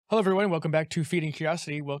Hello, everyone. Welcome back to Feeding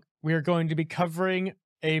Curiosity. Well, we are going to be covering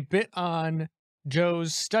a bit on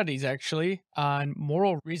Joe's studies, actually, on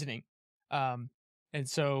moral reasoning. Um, and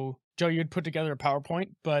so, Joe, you had put together a PowerPoint,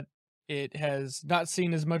 but it has not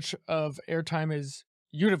seen as much of airtime as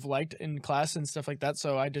you'd have liked in class and stuff like that.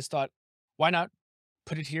 So I just thought, why not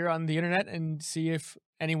put it here on the internet and see if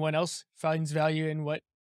anyone else finds value in what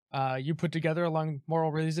you put together along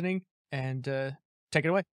moral reasoning and take it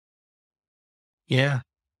away. Yeah,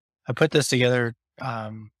 I put this together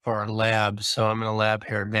for our lab. So I'm in a lab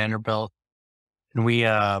here at Vanderbilt, and we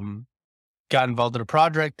got involved in a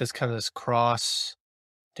project that's kind of this cross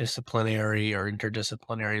disciplinary or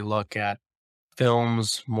interdisciplinary look at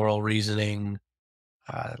films, moral reasoning,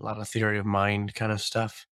 a lot of theory of mind kind of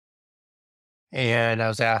stuff. And I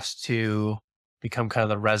was asked to become kind of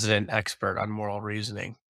the resident expert on moral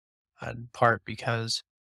reasoning, in part because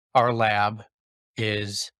our lab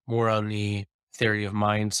is more on the theory of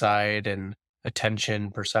mind side and attention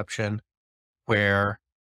perception, where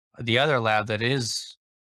the other lab that is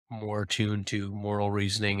more tuned to moral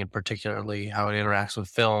reasoning and particularly how it interacts with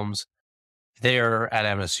films, they're at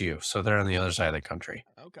MSU. So they're on the other side of the country.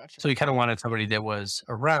 Oh, gotcha. So we kind of wanted somebody that was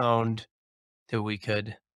around that we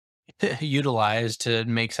could utilize to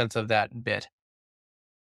make sense of that bit,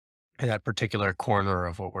 that particular corner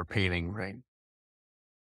of what we're painting, right?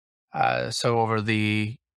 So over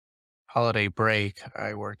the holiday break,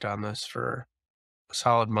 I worked on this for a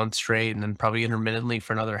solid month straight, and then probably intermittently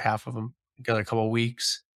for another half of them, another couple of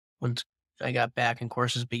weeks once I got back and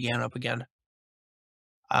courses began up again.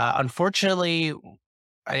 Unfortunately,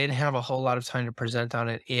 I didn't have a whole lot of time to present on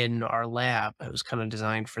it in our lab. It was kind of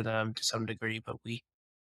designed for them to some degree, but we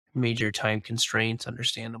major time constraints,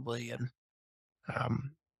 understandably, and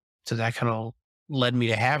um, so that kind of led me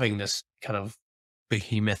to having this kind of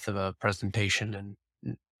behemoth of a presentation and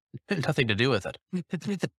nothing to do with it.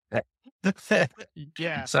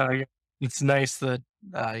 Yeah. So yeah, it's nice that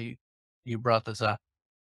you brought this up.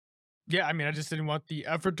 Yeah, I mean, I just didn't want the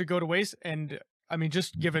effort to go to waste. And I mean,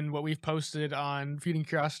 just given what we've posted on Feeding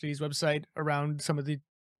Curiosity's website around some of the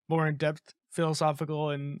more in depth philosophical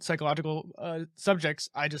and psychological subjects,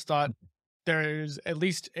 I just thought there's at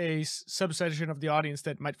least a subsection of the audience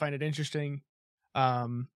that might find it interesting.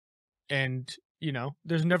 Um, and,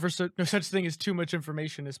 there's never no such thing as too much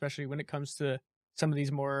information, especially when it comes to some of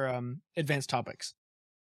these more advanced topics.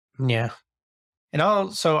 Yeah, and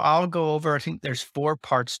I'll go over. I think there's four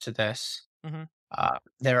parts to this. Hmm.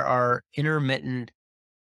 There are intermittent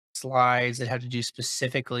slides that have to do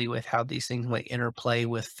specifically with how these things might interplay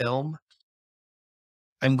with film.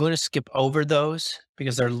 I'm going to skip over those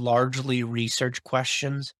because they're largely research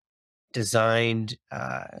questions designed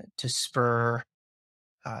to spur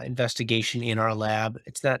investigation in our lab.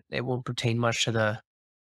 It won't pertain much to the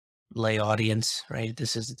lay audience, right?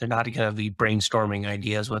 They're not going to be brainstorming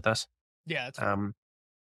ideas with us. Yeah, that's fair. Um,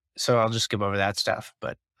 so I'll just skip over that stuff.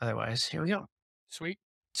 But otherwise, here we go. Sweet.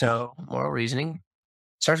 So moral reasoning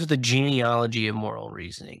starts with the genealogy of moral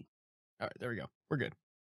reasoning. All right, there we go. We're good.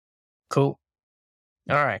 Cool.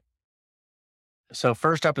 All right. So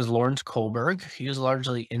first up is Lawrence Kohlberg. He was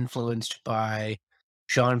largely influenced by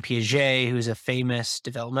Jean Piaget, who is a famous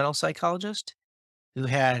developmental psychologist who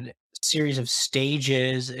had a series of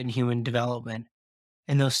stages in human development.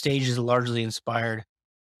 And those stages largely inspired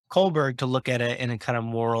Kohlberg to look at it in a kind of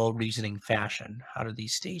moral reasoning fashion. How do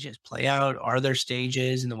these stages play out? Are there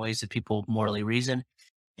stages in the ways that people morally reason?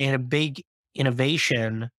 And a big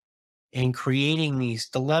innovation in creating these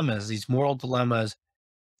dilemmas, these moral dilemmas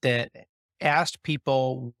that asked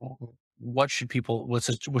people what should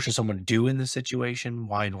someone do in this situation?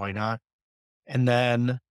 Why and why not? And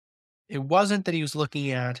then it wasn't that he was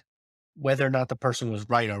looking at whether or not the person was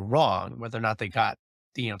right or wrong, whether or not they got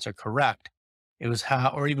the answer correct. It was how,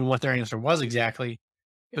 or even what their answer was exactly.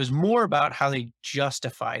 It was more about how they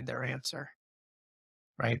justified their answer,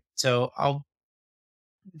 right?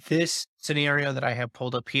 This scenario that I have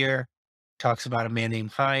pulled up here talks about a man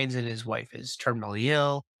named Hines and his wife is terminally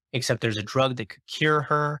ill, except there's a drug that could cure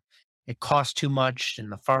her. It costs too much,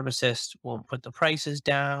 and the pharmacist won't put the prices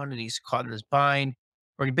down, and he's caught in this bind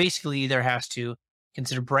where he basically either has to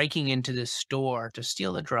consider breaking into this store to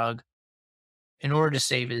steal the drug in order to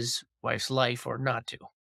save his wife's life or not to.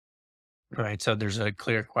 Right. So there's a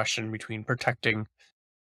clear question between protecting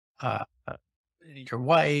uh, uh, your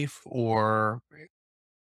wife or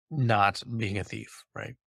not being a thief.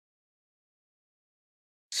 Right.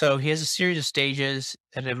 So he has a series of stages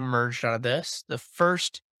that have emerged out of this. The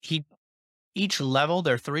first, each level,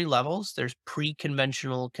 there are three levels. There's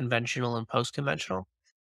pre-conventional, conventional, and post-conventional.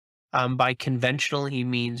 By conventional, he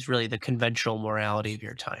means really the conventional morality of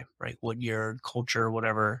your time, right? What your culture,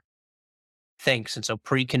 whatever thinks. And so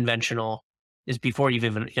pre-conventional is before you've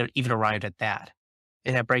even arrived at that.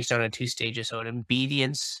 And that breaks down into two stages. So an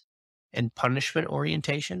obedience and punishment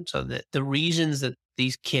orientation. So the reasons that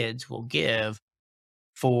these kids will give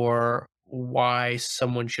for why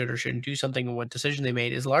someone should or shouldn't do something and what decision they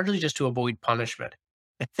made is largely just to avoid punishment.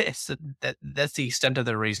 That's the extent of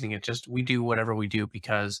their reasoning. It's just we do whatever we do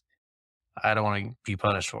because I don't want to be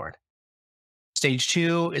punished for it. Stage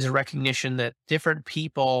two is a recognition that different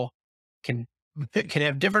people can can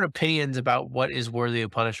have different opinions about what is worthy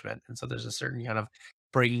of punishment. And so there's a certain kind of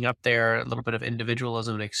bringing up there, a little bit of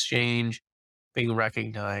individualism and exchange being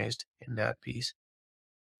recognized in that piece.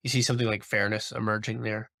 You see something like fairness emerging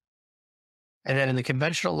there. And then in the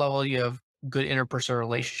conventional level, you have good interpersonal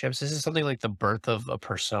relationships. This is something like the birth of a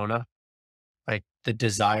persona, like the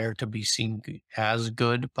desire to be seen as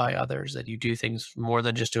good by others, that you do things more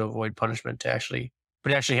than just to avoid punishment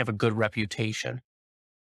but actually have a good reputation.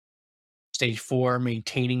 Stage four,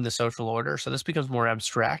 maintaining the social order. So this becomes more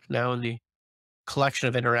abstract now in the collection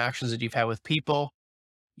of interactions that you've had with people.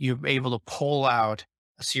 You're able to pull out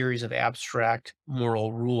a series of abstract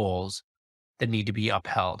moral rules that need to be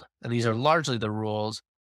upheld. And these are largely the rules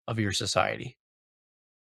of your society.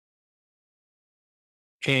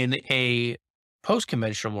 In a post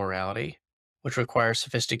conventional morality, which requires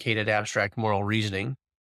sophisticated abstract moral reasoning,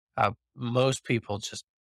 most people just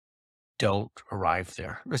don't arrive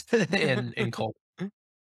there in culture.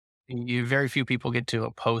 Very few people get to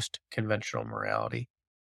a post conventional morality.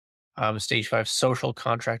 Stage five, social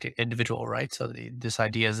contract and individual rights. So this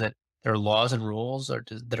idea is that there are laws and rules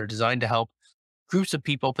that are designed to help groups of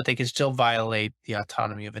people, but they can still violate the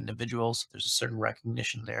autonomy of individuals. There's a certain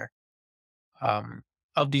recognition there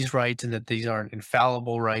of these rights, and that these aren't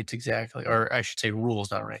infallible rights exactly, or I should say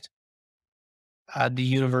rules, not rights. The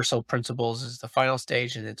universal principles is the final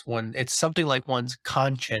stage, and it's something like one's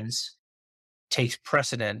conscience takes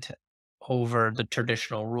precedent over the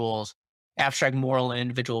traditional rules. Abstract moral and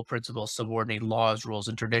individual principles subordinate laws, rules,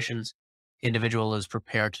 and traditions. The individual is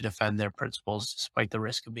prepared to defend their principles despite the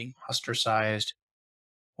risk of being ostracized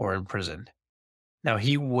or imprisoned. Now,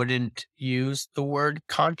 he wouldn't use the word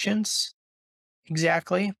conscience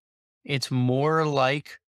exactly. It's more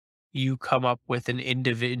like you come up with an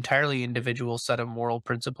entirely individual set of moral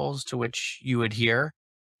principles to which you adhere,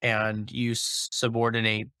 and you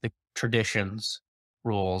subordinate the traditions,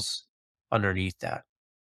 rules underneath that.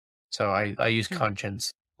 So I use Hmm.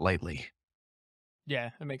 conscience lightly.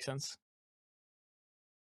 Yeah, that makes sense.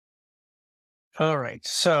 All right.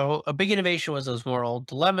 So a big innovation was those moral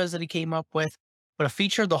dilemmas that he came up with, but a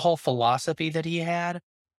feature of the whole philosophy that he had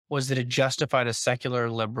was that it justified a secular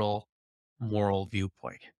liberal moral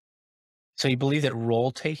viewpoint. So he believed that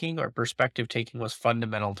role taking or perspective taking was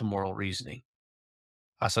fundamental to moral reasoning.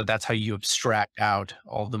 So that's how you abstract out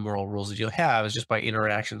all the moral rules that you'll have, is just by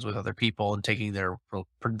interactions with other people and taking their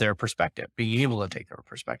perspective, being able to take their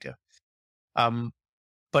perspective. Um,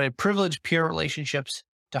 but it privileged peer relationships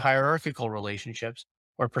to hierarchical relationships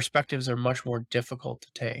where perspectives are much more difficult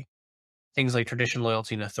to take. Things like tradition,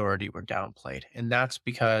 loyalty, and authority were downplayed. And that's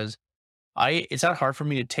because it's not hard for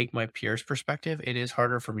me to take my peers' perspective. It is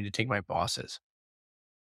harder for me to take my boss's.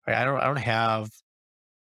 Right? I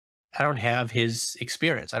don't have his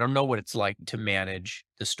experience. I don't know what it's like to manage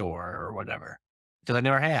the store or whatever because I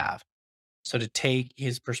never have. So to take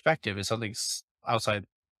his perspective is something outside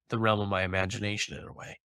the realm of my imagination in a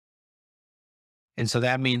way. And so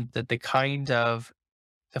that means that the,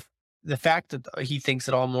 f- the fact that he thinks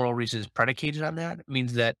that all moral reason is predicated on that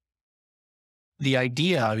means that the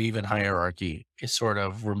idea of even hierarchy is sort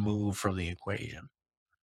of removed from the equation.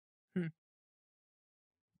 Hmm.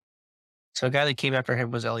 So a guy that came after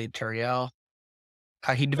him was Elliot Turiel.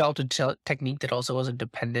 He developed a technique that also wasn't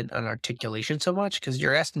dependent on articulation so much because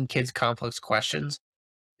you're asking kids complex questions.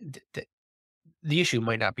 th- th- the issue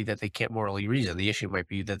might not be that they can't morally reason. The issue might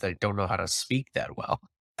be that they don't know how to speak that well.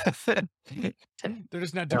 They're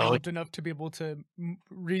just not So, developed enough to be able to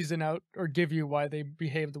reason out or give you why they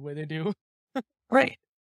behave the way they do. right.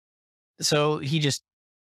 So he just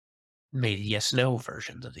made yes no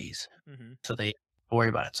versions of these. Hmm. So they worry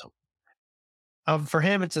about it. So for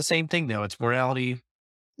him, it's the same thing though. It's morality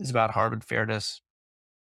is about harm and fairness,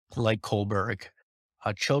 like Kohlberg.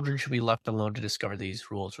 Children should be left alone to discover these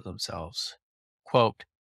rules for themselves. Quote,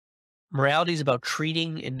 morality is about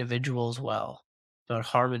treating individuals well, about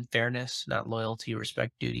harm and fairness, not loyalty,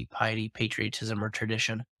 respect, duty, piety, patriotism, or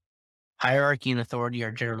tradition. Hierarchy and authority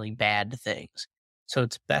are generally bad things, so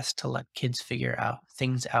it's best to let kids figure out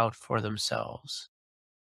things out for themselves.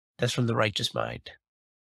 That's from The Righteous Mind.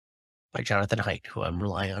 by Jonathan Haidt, who I'm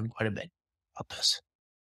relying on quite a bit about this.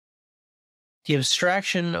 The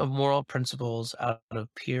abstraction of moral principles out of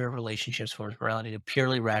peer relationships forms morality to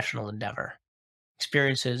purely rational endeavor,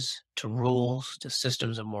 experiences to rules to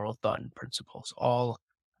systems of moral thought and principles, all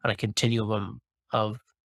on a continuum of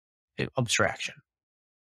abstraction.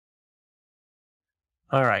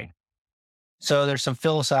 All right. So there's some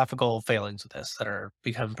philosophical failings with this that are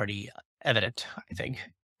become pretty evident, I think,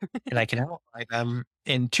 and I can outline them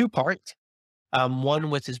in two parts.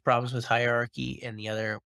 One with his problems with hierarchy, and the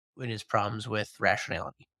other in his problems with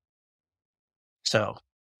rationality. So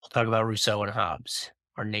we'll talk about Rousseau and Hobbes,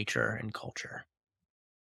 or nature and culture.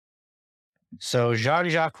 So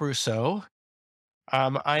Jean-Jacques Rousseau.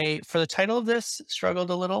 I for the title of this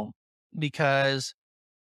struggled a little because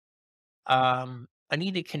I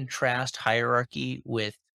need to contrast hierarchy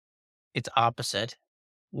with its opposite,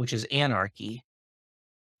 which is anarchy.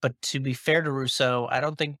 But to be fair to Rousseau, I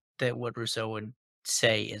don't think that what Rousseau would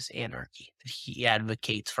say is anarchy, that he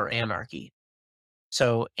advocates for anarchy.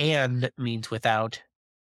 So, and means without,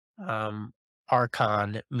 um,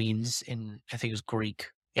 archon means I think it was Greek,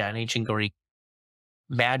 yeah, in ancient Greek,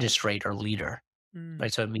 magistrate or leader, Mm.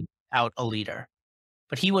 right? So it means out a leader.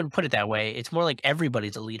 But he wouldn't put it that way. It's more like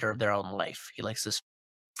everybody's a leader of their own life. He likes this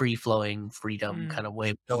free flowing freedom Mm. kind of way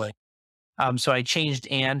of going. So I changed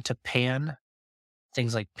 "and" to "pan."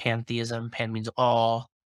 Things like pantheism, pan means all,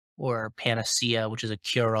 or panacea, which is a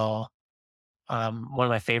cure all. One of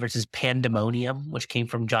my favorites is pandemonium, which came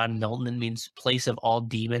from John Milton and means place of all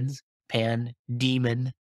demons. Pan,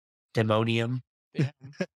 demon, demonium. Damn.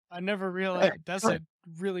 I never realized that's a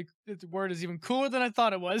really the word is even cooler than I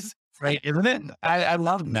thought it was. Right, isn't it? I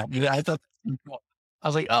love that. I thought I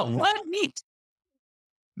was like, oh, what neat.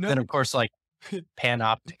 No. Then of course, like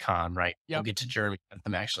panopticon, right? We'll Yep. get to German with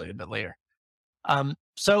them actually a bit later.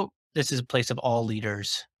 So this is a place of all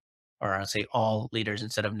leaders, or I'll say all leaders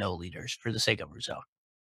instead of no leaders for the sake of Rousseau.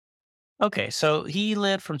 Okay, so he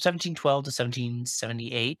lived from 1712 to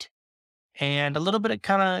 1778, and a little bit of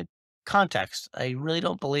kind of context. I really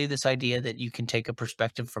don't believe this idea that you can take a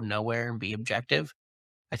perspective from nowhere and be objective.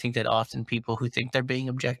 I think that often people who think they're being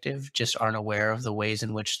objective just aren't aware of the ways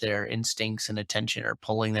in which their instincts and attention are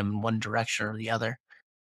pulling them in one direction or the other.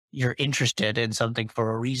 You're interested in something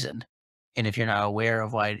for a reason. And if you're not aware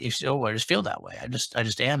of why, if oh, I just feel that way. I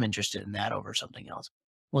just am interested in that over something else.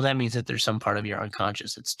 Well, that means that there's some part of your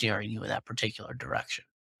unconscious that's steering you in that particular direction.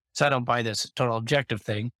 So I don't buy this total objective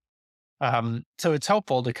thing. So it's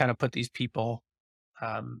helpful to kind of put these people,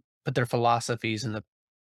 put their philosophies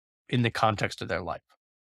in the context of their life.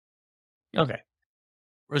 Okay.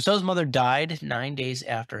 Rousseau's mother died 9 days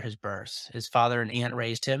after his birth. His father and aunt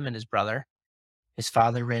raised him and his brother. His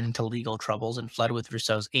father ran into legal troubles and fled with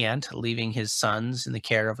Rousseau's aunt, leaving his sons in the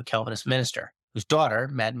care of a Calvinist minister, whose daughter,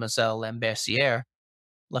 Mademoiselle Lambercière,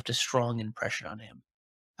 left a strong impression on him.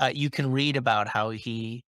 You can read about how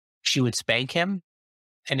she would spank him,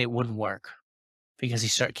 and it wouldn't work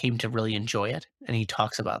because came to really enjoy it, and he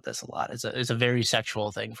talks about this a lot. It's a very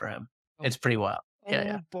sexual thing for him. It's pretty wild.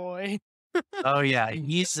 Yeah. Oh boy. Oh yeah,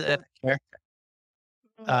 he's a character.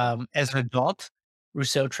 As an adult,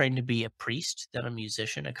 Rousseau trained to be a priest, then a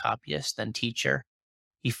musician, a copyist, then teacher.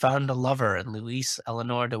 He found a lover in Louise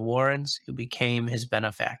Eleanor de Warens, who became his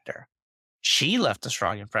benefactor. She left a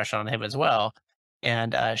strong impression on him as well,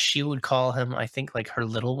 and she would call him, I think, like her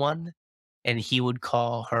little one, and he would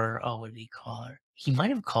call her. Oh, what did he call her? He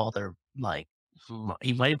might have called her like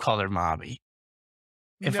he might have called her mommy,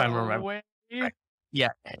 if I No remember. way. Right.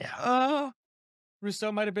 Yeah, yeah.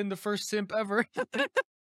 Rousseau might have been the first simp ever.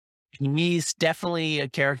 He's definitely a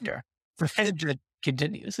character. It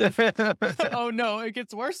continues. Oh no, it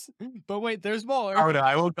gets worse. But wait, there's more. Oh no,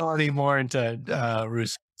 I won't go any more into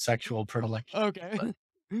Rousseau's sexual predilection. Okay.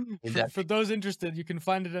 For those interested, you can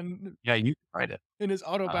find it in You can write it. in his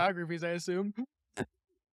autobiographies, I assume.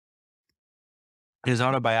 His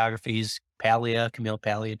autobiographies, Camille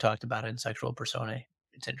Paglia talked about it in Sexual Personae.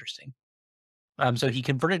 It's interesting. So he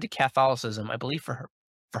converted to Catholicism, I believe, for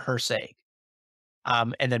her sake,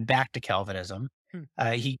 and then back to Calvinism.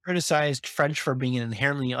 He criticized French for being an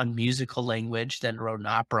inherently unmusical language, then wrote an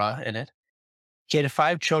opera in it. He had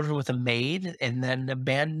 5 children with a maid, and then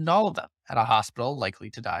abandoned all of them at a hospital, likely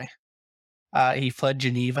to die. He fled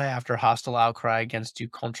Geneva after a hostile outcry against Du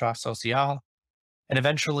Contrat Social, and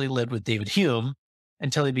eventually lived with David Hume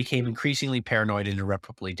until he became increasingly paranoid and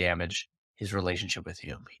irreparably damaged his relationship with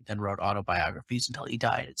Hume. He then wrote autobiographies until he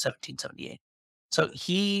died in 1778. So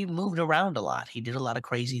he moved around a lot. He did a lot of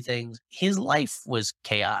crazy things. His life was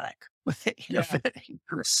chaotic with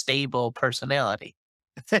a stable personality.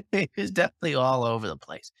 He was definitely all over the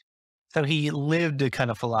place. So he lived a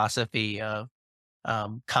kind of philosophy of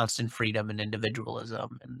constant freedom and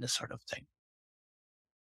individualism and this sort of thing.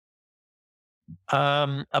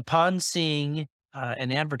 Upon seeing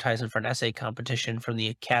an advertisement for an essay competition from the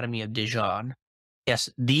Academy of Dijon, yes,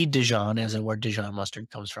 the Dijon, as in where Dijon mustard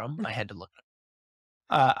comes from, I had to look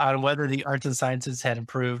on whether the arts and sciences had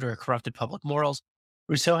improved or corrupted public morals,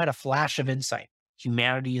 Rousseau had a flash of insight.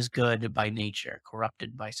 Humanity is good by nature,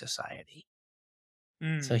 corrupted by society.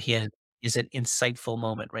 So Mm. he had is an insightful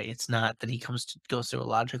moment, right? It's not that he goes through a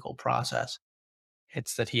logical process.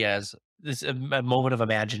 It's that he has a moment of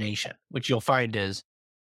imagination, which you'll find is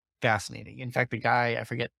fascinating. In fact, the guy, I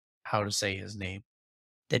forget how to say his name,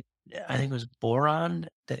 that I think it was boron,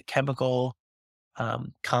 the chemical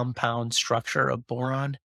compound structure of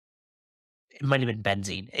boron. It might have been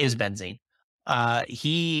benzene. It was benzene.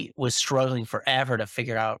 He was struggling forever to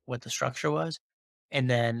figure out what the structure was, and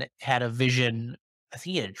then had a vision. I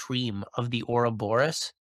think he had a dream of the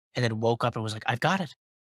Ouroboros, and then woke up and was like, "I've got it,"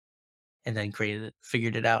 and then created it,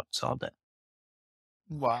 figured it out, solved it.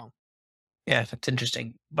 Wow. Yeah, that's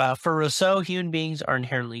interesting. But for Rousseau, human beings are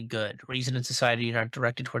inherently good. Reason and society are not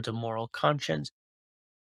directed towards a moral conscience,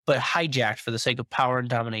 but hijacked for the sake of power and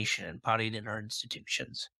domination embodied in our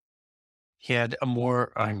institutions. He had a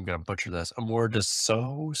more, I'm going to butcher this, a more de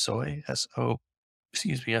soy, S-O,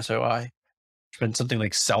 excuse me, S-O-I. It's been something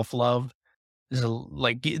like self-love. There's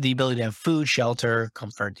like the ability to have food, shelter,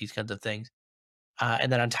 comfort, these kinds of things.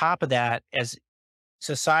 And then on top of that, as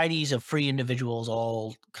societies of free individuals,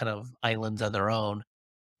 all kind of islands on their own,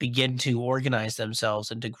 begin to organize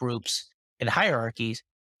themselves into groups and hierarchies,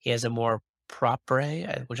 he has a more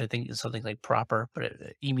propre, which I think is something like proper, but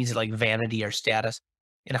he means it like vanity or status.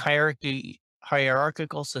 In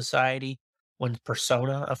hierarchical society, one's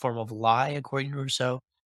persona, a form of lie, according to Rousseau,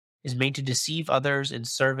 is made to deceive others in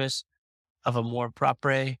service of a more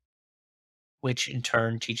propre, which in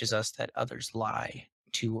turn teaches us that others lie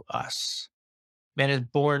to us. Man is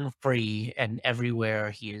born free, and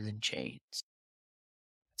everywhere he is in chains.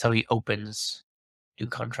 That's how he opens Du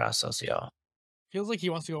Contrat Social. Feels like he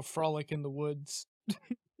wants to go frolic in the woods.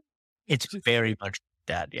 It's Just very much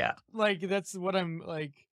that, yeah. like that's what I'm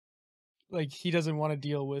like. Like he doesn't want to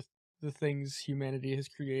deal with the things humanity has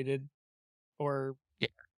created, or Yeah,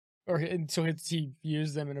 and so he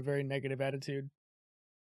views them in a very negative attitude.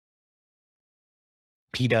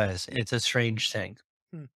 he does. It's a strange thing.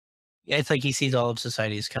 Hmm. Yeah, it's like he sees all of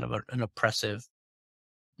society as kind of an oppressive,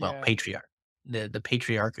 well, Yeah. patriarch. The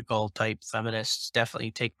patriarchal type feminists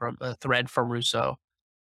definitely take from a thread from Rousseau.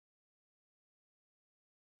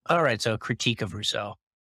 All right, so a critique of Rousseau.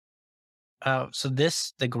 So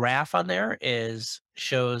the graph on there is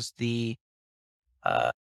shows the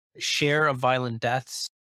uh, share of violent deaths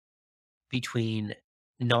between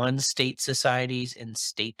non-state societies and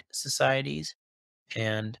state societies.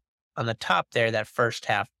 And on the top there, that first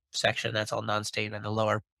half section, that's all non-state, and the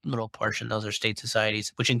lower middle portion, those are state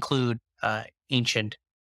societies, which include ancient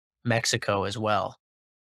Mexico as well.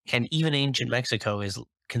 And even ancient Mexico is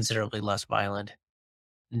considerably less violent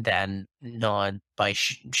than non by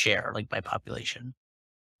share, like by population,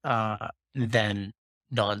 than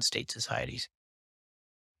non-state societies.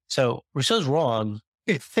 So Rousseau's wrong.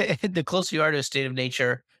 The closer you are to a state of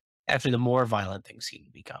nature, actually, the more violent things seem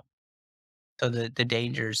to become. So the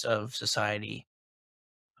dangers of society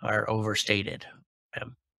are overstated.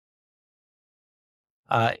 Um,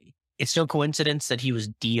 uh, it's no coincidence that he was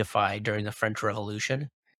deified during the French Revolution.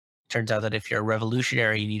 Turns out that if you're a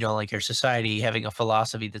revolutionary and you don't like your society, having a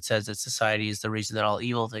philosophy that says that society is the reason that all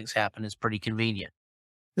evil things happen is pretty convenient.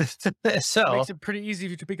 So, Makes it pretty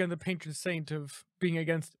easy to become the patron saint of being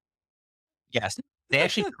against yes, they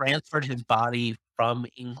actually it. transferred his body from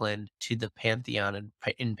England to the Pantheon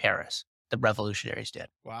in Paris. The revolutionaries did.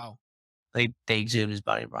 Wow. They exhumed his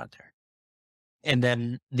body and brought it there. And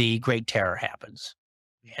then the Great Terror happens,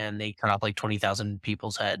 and they cut off like 20,000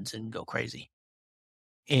 people's heads and go crazy.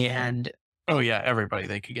 And oh yeah, everybody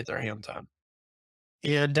they could get their hands on.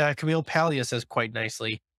 And Camille Paglia says quite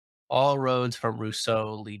nicely, all roads from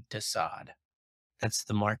Rousseau lead to Sade. That's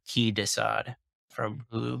the Marquis de Sade, from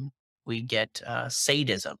whom we get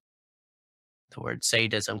sadism. The word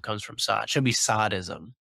sadism comes from Sade. Should be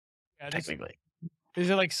sadism, Yeah, technically. is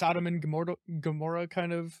it like Sodom and Gomorrah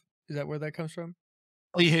kind of? Is that where that comes from?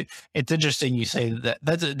 Well, it's interesting you say that.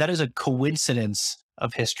 That is a coincidence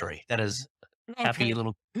of history. That is happy Okay.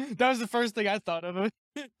 little. That was the first thing I thought of.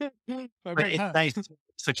 My But brain, it's huh? nice.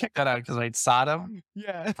 So check that out because like Sodom,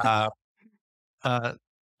 Yeah. uh, uh,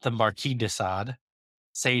 the Marquis de Sade,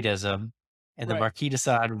 sadism, and the Right. Marquis de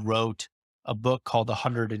Sade wrote a book called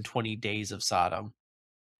 120 Days of Sodom.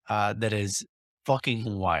 That is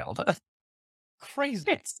fucking wild.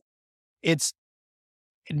 Crazy. It's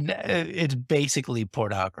it's basically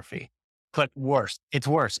pornography, but worse. It's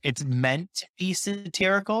worse. It's meant to be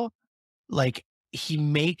satirical. Like he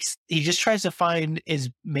just tries to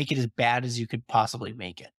make it as bad as you could possibly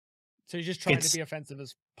make it. So he's just trying to It's be offensive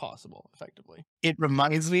as possible, effectively. it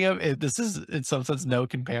reminds me of this is in some sense no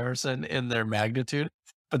comparison in their magnitude,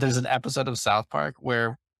 but there's an episode of South Park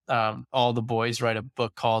where all the boys write a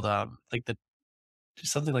book called like the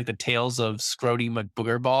something like the Tales of Scrody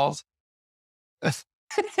McBooger Balls.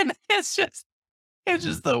 And it's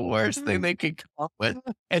just the worst thing they could come up with,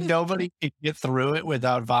 and nobody can get through it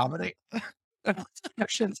without vomiting.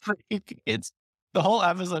 It's the whole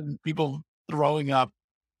episode, people throwing up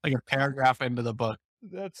like a paragraph into the book,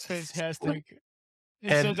 That's fantastic.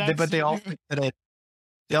 And so and that's but they all think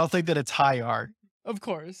that it's high art, of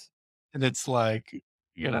course. and it's like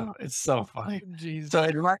it's so funny. Jeez. So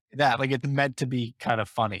it reminds me of that like it's meant to be kind of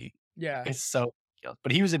funny. Yeah. It's so ridiculous.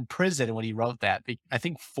 But he was in prison when he wrote that. I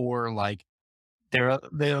think for like they're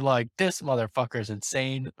like, this motherfucker's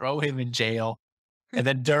insane. Throw him in jail. And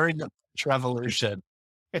then during the French Revolution,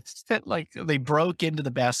 it's that like they broke into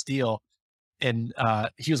the Bastille, and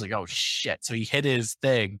he was like, "Oh shit!" So he hid his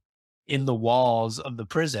thing in the walls of the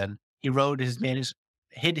prison. He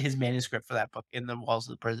hid his manuscript for that book in the walls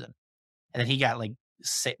of the prison, and then he got like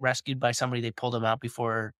rescued by somebody. They pulled him out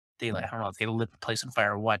before they like I don't know if they lit the place on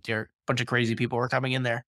fire or what. There, a bunch of crazy people were coming in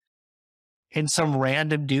there, and some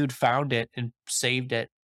random dude found it and saved it.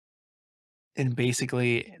 And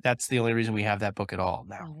basically, that's the only reason we have that book at all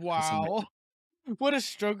now. Wow. What a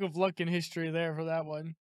stroke of luck in history there for that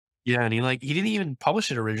one. Yeah, and he didn't even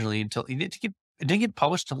publish it originally until it didn't get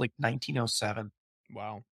published till like 1907.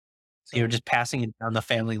 Wow. They were So just passing it down the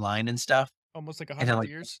family line and stuff, almost like and then 100 like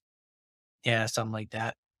years. yeah, something like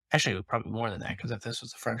that. Actually, probably more than that because if this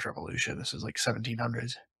was the French Revolution, this is like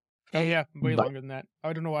 1700s. Oh yeah, way But longer than that.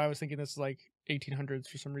 I don't know why I was thinking this is like 1800s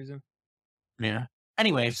for some reason. yeah.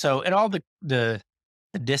 Anyway, so and all the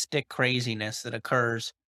sadistic craziness that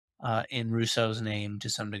occurs in Rousseau's name to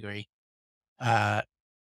some degree. Uh,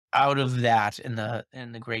 Out of that, in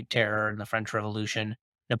the Great Terror and the French Revolution,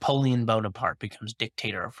 Napoleon Bonaparte becomes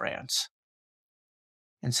dictator of France.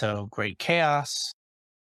 And so great chaos,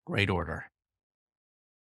 great order.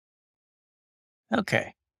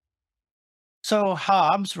 Okay. So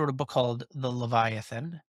Hobbes wrote a book called The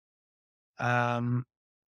Leviathan. Um,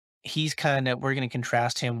 we're going to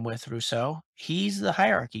contrast him with Rousseau. He's the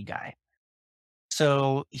hierarchy guy.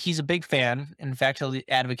 So he's a big fan. In fact, he'll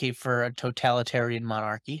advocate for a totalitarian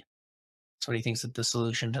monarchy. That's what he thinks that the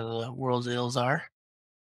solution to the world's ills are.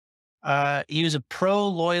 He was a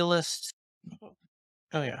pro-loyalist.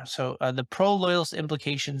 Oh yeah. So the pro-loyalist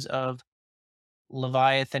implications of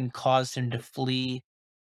Leviathan caused him to flee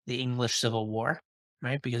the English Civil War,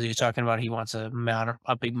 right? Because he was talking about he wants a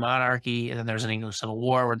big monarchy, and then there's an English Civil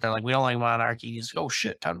War where they're like, we don't like monarchy. He's like, oh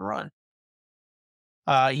shit, time to run.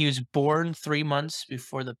 He was born 3 months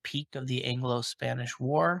before the peak of the Anglo-Spanish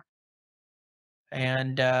War,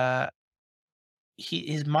 and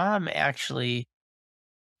his mom actually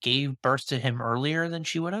gave birth to him earlier than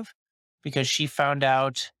she would have because she found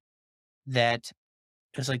out that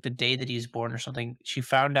it was like the day that he was born or something. She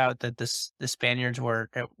found out that the Spaniards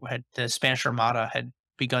had the Spanish Armada had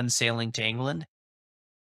begun sailing to England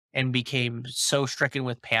and became so stricken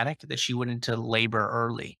with panic that she went into labor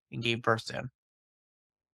early and gave birth to him.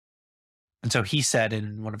 And so he said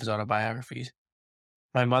in one of his autobiographies,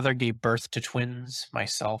 "My mother gave birth to twins,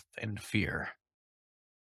 myself, and fear."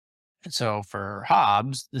 And so for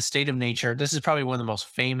Hobbes, the state of nature, this is probably one of the most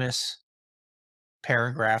famous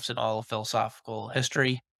paragraphs in all of philosophical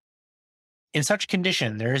history. In such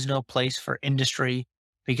condition, there is no place for industry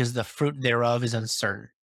because the fruit thereof is uncertain,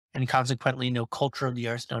 and consequently no culture of the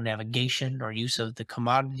earth, no navigation, nor use of the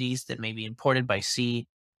commodities that may be imported by sea,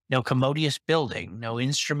 no commodious building, no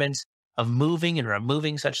instruments of moving and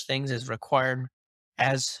removing such things as require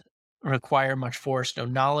much force, no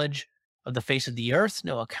knowledge of the face of the earth,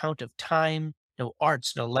 no account of time, no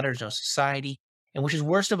arts, no letters, no society, and which is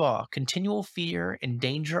worst of all, continual fear and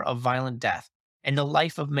danger of violent death, and the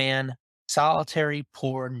life of man solitary,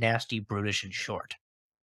 poor, nasty, brutish, and short.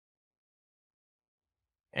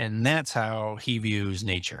 And that's how he views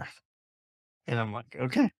nature. And I'm like,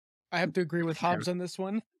 okay. I have to agree with Hobbes on this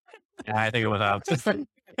one. Yeah, I think it was Hobbes. I'm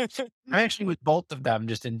actually with both of them,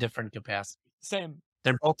 just in different capacities. Same.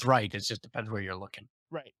 They're both right. It just depends where you're looking.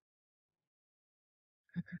 Right.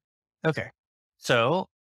 Okay. So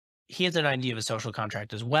he has an idea of a social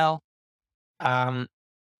contract as well.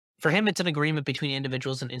 For him, it's an agreement between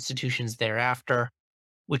individuals and institutions thereafter.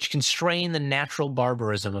 which constrain the natural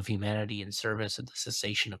barbarism of humanity in service of the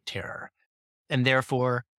cessation of terror, and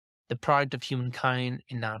therefore the product of humankind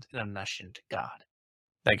and not an omniscient God.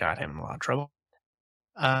 That got him in a lot of trouble.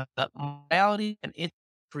 Morality and its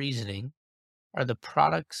reasoning are the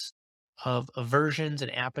products of aversions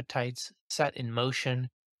and appetites set in motion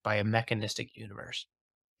by a mechanistic universe.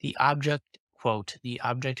 The object, quote, the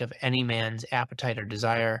object of any man's appetite or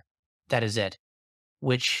desire, that is it,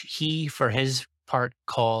 which he for his part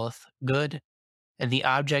calleth good, and the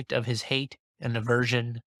object of his hate and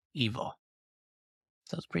aversion, evil.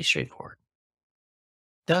 So it's pretty straightforward.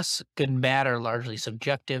 Thus, good and bad are largely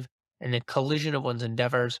subjective, and the collision of one's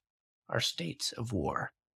endeavors are states of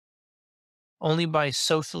war. Only by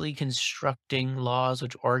socially constructing laws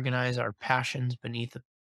which organize our passions beneath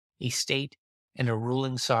a state and a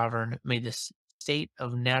ruling sovereign may the state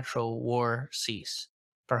of natural war cease.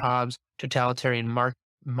 For Hobbes, totalitarian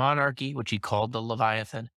monarchy, which he called the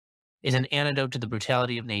Leviathan, is an antidote to the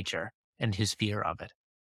brutality of nature and his fear of it.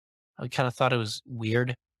 I kind of thought it was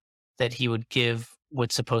weird that he would give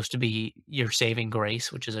what's supposed to be your saving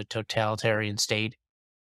grace, which is a totalitarian state,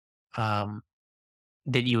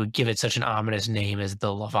 that you would give it such an ominous name as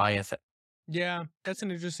the Leviathan. Yeah, that's an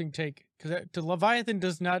interesting take, because the Leviathan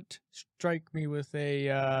does not strike me with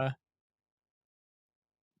a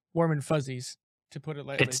warm and fuzzies, to put it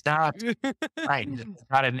lightly. It's not right.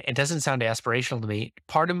 It doesn't sound aspirational to me.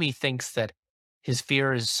 Part of me thinks that his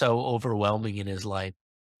fear is so overwhelming in his life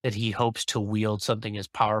that he hopes to wield something as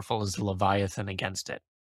powerful as the Leviathan against it.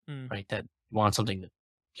 Right? That he wants something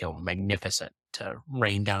magnificent to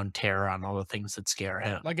rain down terror on all the things that scare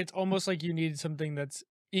him. Like, it's almost like you need something that's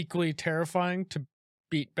equally terrifying to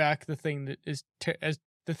beat back the thing that is as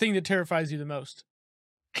the thing that terrifies you the most.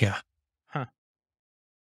 Yeah. Huh.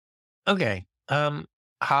 Okay.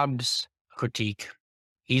 Hobbes' critique.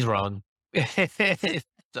 He's wrong.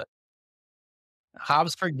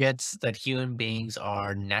 Hobbes forgets that human beings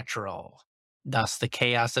are natural. Thus, the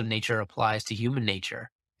chaos of nature applies to human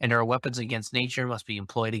nature, and our weapons against nature must be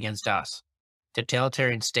employed against us.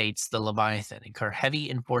 Totalitarian states, the Leviathan, incur heavy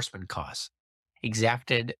enforcement costs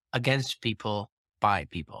exacted against people by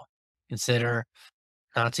people. Consider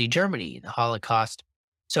Nazi Germany, the Holocaust,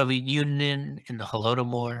 Soviet Union in the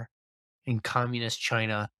Holodomor, and Communist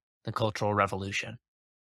China, the Cultural Revolution.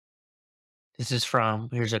 This is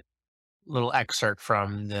here's a little excerpt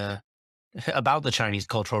from about the Chinese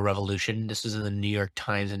Cultural Revolution. This was in the New York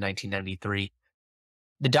Times in 1993.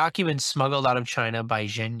 The documents smuggled out of China by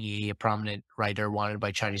Zhen Yi, a prominent writer wanted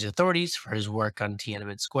by Chinese authorities for his work on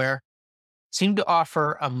Tiananmen Square, seem to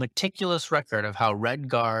offer a meticulous record of how Red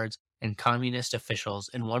Guards and communist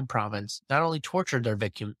officials in one province not only tortured their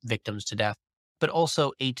victims to death, but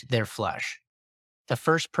also ate their flesh. The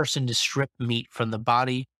first person to strip meat from the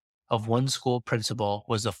body of one school principal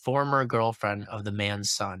was the former girlfriend of the man's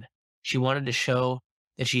son. She wanted to show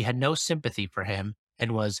that she had no sympathy for him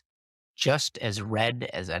and was just as red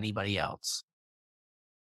as anybody else.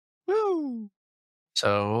 Woo!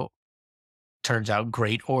 So, turns out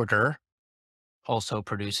great order also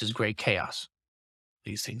produces great chaos.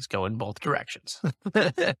 These things go in both directions.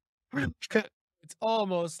 It's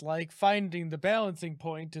almost like finding the balancing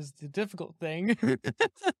point is the difficult thing.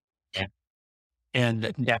 Yeah.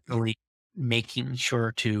 And definitely making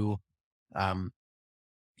sure to,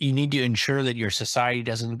 you need to ensure that your society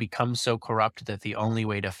doesn't become so corrupt that the only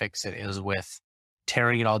way to fix it is with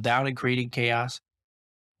tearing it all down and creating chaos,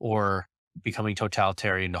 or becoming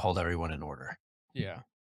totalitarian to hold everyone in order. Yeah.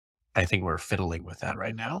 I think we're fiddling with that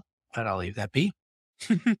right now, but I'll leave that be.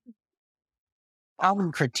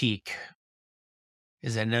 Album critique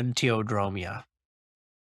is enantiodromia.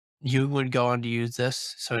 You would go on to use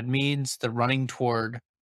this. So it means the running toward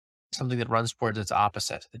something that runs towards its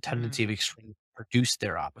opposite, the tendency of extreme to produce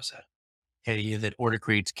their opposite. The idea that order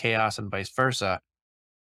creates chaos and vice versa.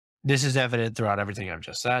 This is evident throughout everything I've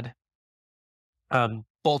just said.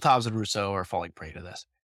 Both Hobbes and Rousseau are falling prey to this.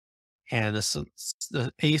 And a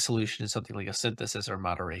solution is something like a synthesis or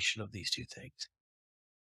moderation of these two things.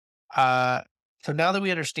 So now that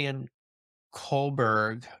we understand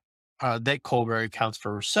Kohlberg, that Kohlberg accounts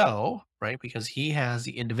for Rousseau, right? Because he has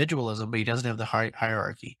the individualism, but he doesn't have the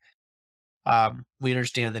hierarchy. We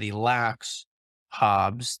understand that he lacks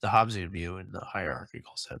Hobbes, the Hobbesian view in the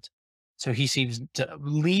hierarchical sense. So he seems to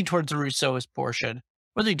lean towards the Rousseauist portion.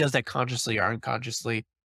 Whether he does that consciously or unconsciously,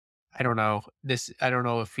 I don't know. I don't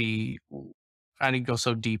know if I didn't go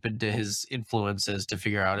so deep into his influences to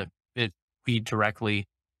figure out if he directly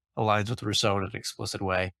aligns with Rousseau in an explicit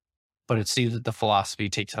way. But it seems that the philosophy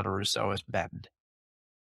takes on a Rousseauist bend.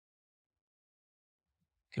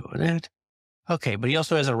 Go with that. Okay, but he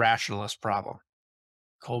also has a rationalist problem.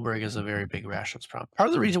 Kohlberg is a very big rationalist problem. Part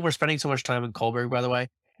of the reason we're spending so much time in Kohlberg, by the way,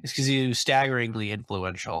 is because he was staggeringly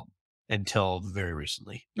influential until very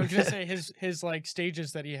recently. I was gonna say his like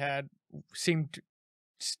stages that he had seemed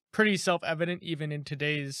pretty self-evident even in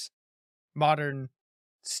today's modern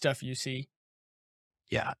stuff you see.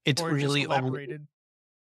 Yeah, it's Or just really only elaborated.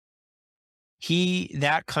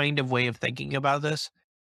 that kind of way of thinking about this,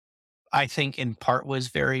 I think in part was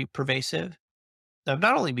very pervasive. Not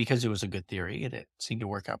only because it was a good theory and it seemed to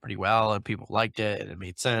work out pretty well and people liked it and it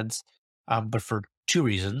made sense, but for two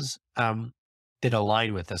reasons that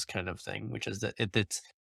align with this kind of thing, which is that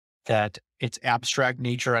that its abstract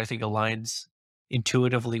nature, I think, aligns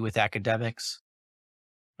intuitively with academics,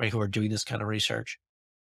 right, who are doing this kind of research.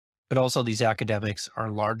 But also, these academics are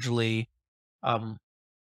largely um,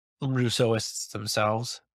 Rousseauists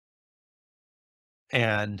themselves,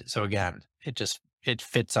 and so again, it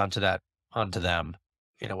fits onto them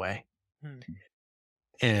in a way. Hmm.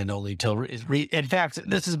 And only till in fact,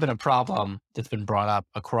 this has been a problem that's been brought up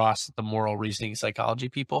across the moral reasoning psychology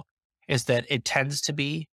people, is that it tends to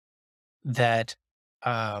be that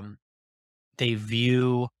um, they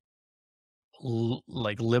view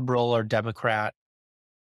like liberal or Democrat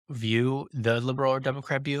the liberal or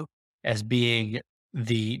Democrat view as being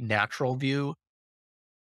the natural view,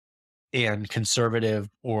 and conservative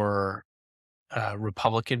or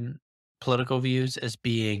Republican political views as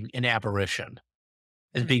being an aberration,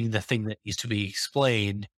 as Hmm. being the thing that needs to be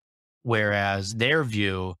explained, whereas their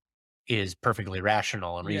view is perfectly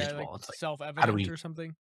rational and Yeah, like reasonable. It's like, how do self-evident we, or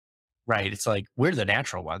something. right? It's like, we're the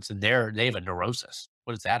natural ones and they have a neurosis.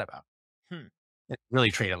 What is that about? Hmm. It's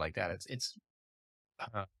really treated like that.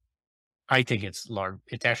 Uh, I think it's large.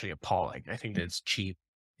 It's actually appalling. I think that it's cheap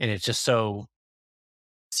and it's just so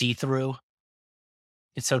see through.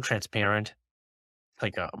 It's so transparent.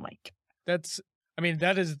 Like, oh my, I mean,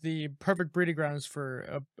 that is the perfect breeding grounds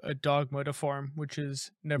for a dogma to form, which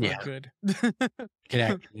is never yeah, good. it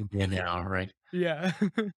actually be now, right? Yeah.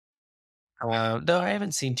 Though I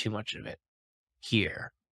haven't seen too much of it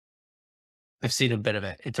here. I've seen a bit of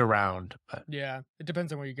it. It's around, but Yeah. It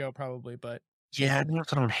depends on where you go, probably, but yeah, I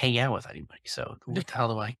don't hang out with anybody. So what the hell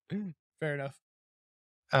do I? fair enough.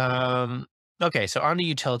 Um, okay, so on to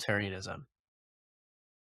utilitarianism.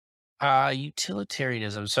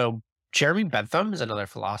 Utilitarianism. So Jeremy Bentham is another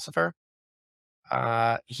philosopher.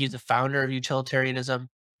 He's the founder of utilitarianism.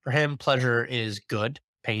 For him, pleasure is good,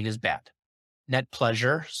 pain is bad. Net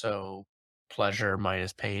pleasure, so pleasure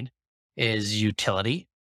minus pain, is utility.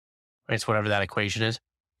 It's whatever that equation is.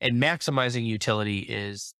 And maximizing utility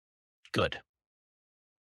is good.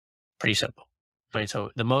 Pretty simple. Right.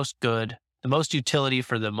 So the most utility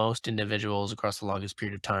for the most individuals across the longest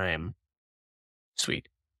period of time. Sweet.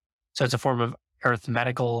 So it's a form of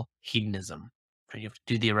arithmetical hedonism. Right? You have to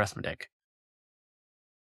do the arithmetic.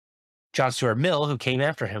 John Stuart Mill, who came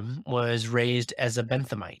after him, was raised as a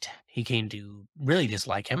Benthamite. He came to really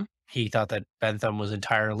dislike him. He thought that Bentham was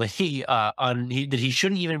entirely that he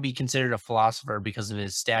shouldn't even be considered a philosopher because of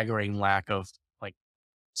his staggering lack of like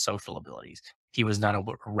social abilities. He was not a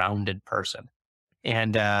rounded person.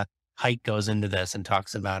 And Haidt goes into this and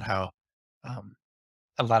talks about how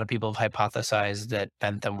a lot of people have hypothesized that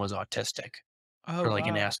Bentham was autistic, Oh, or like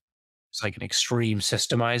wow. it's like an extreme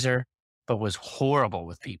systemizer, but was horrible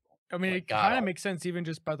with people. I mean, Like it God, kind of makes sense even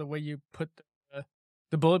just by the way you put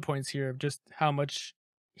the bullet points here of just how much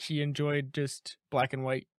he enjoyed just black and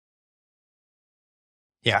white.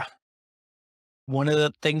 yeah. One of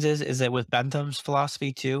the things is that with Bentham's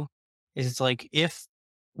philosophy too, is it's like if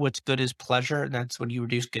what's good is pleasure, and that's what you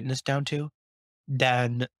reduce goodness down to,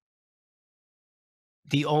 then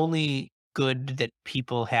the only good that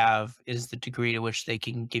people have is the degree to which they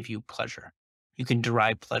can give you pleasure. You can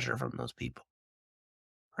derive pleasure from those people,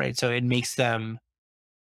 right? So it makes them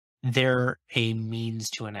they're a means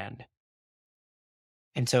to an end.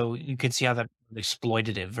 And so you can see how that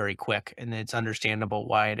exploitative very quick. And it's understandable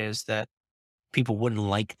why it is that people wouldn't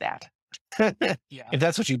like that. Yeah. If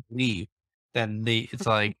that's what you believe, then it's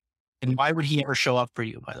like, and why would he ever show up for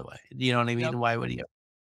you, by the way? You know what I Yep. mean? Why would he?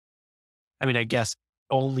 I mean, I guess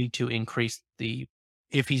only to increase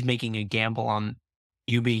if he's making a gamble on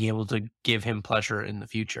you being able to give him pleasure in the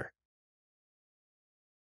future.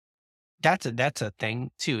 That's a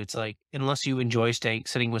thing too. It's like, unless you enjoy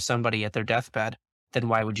sitting with somebody at their deathbed, then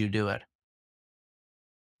why would you do it?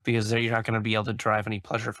 Because you're not going to be able to derive any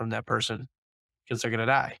pleasure from that person because they're going to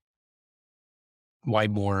die. Why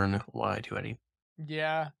mourn? Why do anything?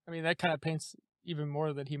 Yeah. I mean, that kind of paints even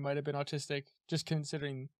more that he might have been autistic, just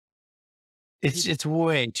considering. It's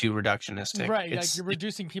way too reductionistic. Right. Like you're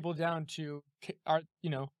reducing people down to, are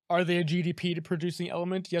they a GDP to producing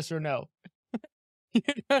element? Yes or no? You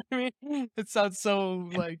know what I mean? It sounds so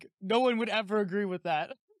like no one would ever agree with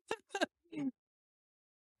that.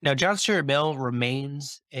 Now, John Stuart Mill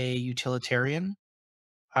remains a utilitarian,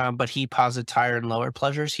 but he posits higher and lower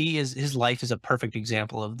pleasures. His life is a perfect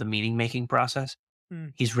example of the meaning making process. Hmm.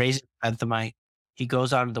 He's raised a Benthamite. He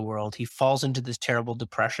goes out into the world. He falls into this terrible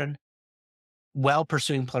depression while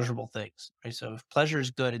pursuing pleasurable things. Right. So if pleasure is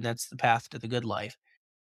good and that's the path to the good life,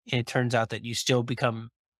 and it turns out that you still become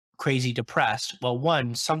crazy depressed. Well,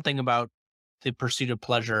 one, something about the pursuit of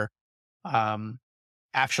pleasure um,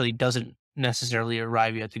 actually doesn't necessarily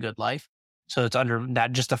arrive you at the good life. So it's under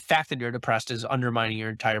that just the fact that you're depressed is undermining your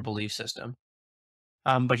entire belief system.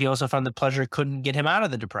 But he also found that pleasure couldn't get him out of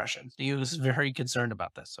the depression. He was very concerned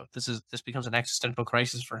about this. So this becomes an existential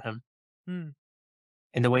crisis for him. Hmm.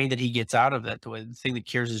 And the way that he gets out of it, the thing that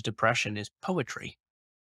cures his depression is poetry.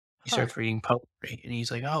 He Huh. starts reading poetry and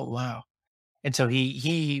he's like, oh wow. And so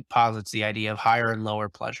he posits the idea of higher and lower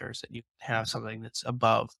pleasures, that you have something that's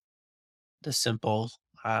above the simple,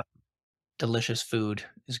 uh, delicious food,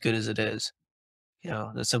 as good as it is.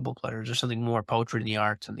 The simple pleasures. There's something more, poetry in the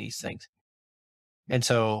arts and these things. And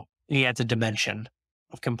so he adds a dimension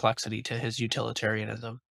of complexity to his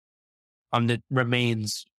utilitarianism that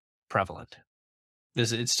remains prevalent.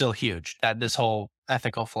 It's still huge. That this whole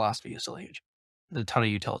ethical philosophy is still huge. There's a ton of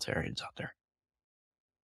utilitarians out there.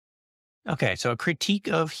 Okay, so a critique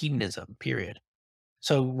of hedonism, period.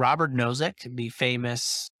 So Robert Nozick, the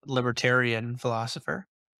famous libertarian philosopher,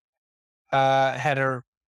 had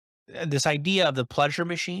this idea of the pleasure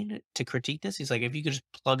machine to critique this. He's like, if you could just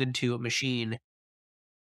plug into a machine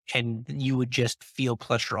and you would just feel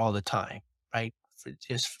pleasure all the time, right?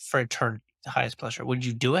 Just for eternity, the highest pleasure. Would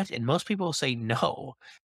you do it? And most people say no.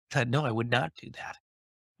 That no, I would not do that.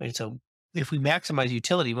 Right? So if we maximize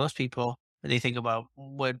utility, most people, when they think about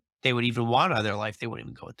what they would even want out of their life, they wouldn't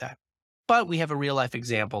even go with that. But we have a real life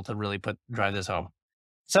example to really drive this home.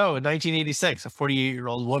 So in 1986, a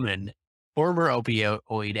 48-year-old woman, former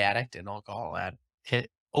opioid addict and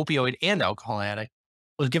opioid and alcohol addict,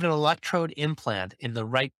 was given an electrode implant in the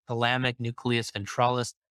right thalamic nucleus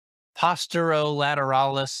ventralis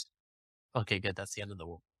posterolateralis. Okay, good. That's the end of the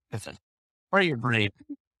word. Part of your brain.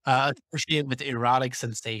 Associated with erotic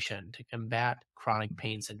sensation to combat chronic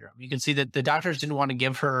pain syndrome. You can see that the doctors didn't want to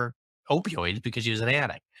give her opioids because she was an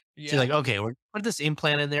addict. She's Yeah. like, okay, we're put this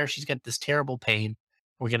implant in there. She's got this terrible pain.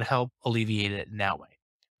 We're going to help alleviate it in that way.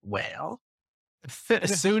 Well,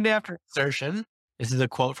 soon after insertion, this is a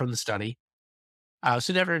quote from the study.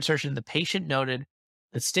 Soon after insertion, the patient noted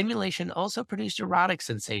that stimulation also produced erotic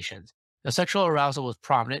sensations. The sexual arousal was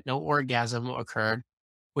prominent. No orgasm occurred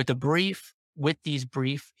with these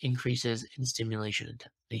brief increases in stimulation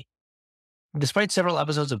intensity. Despite several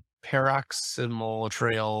episodes of paroxysmal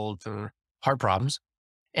atrial heart problems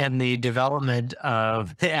and the development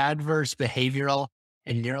of adverse behavioral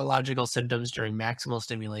and neurological symptoms during maximal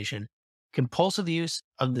stimulation, compulsive use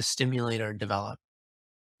of the stimulator developed.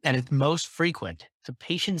 At its most frequent, the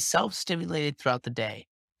patient self-stimulated throughout the day,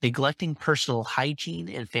 neglecting personal hygiene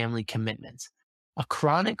and family commitments. A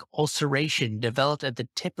chronic ulceration developed at the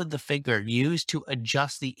tip of the finger used to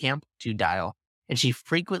adjust the amplitude dial, and she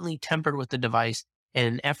frequently tempered with the device in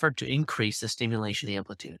an effort to increase the stimulation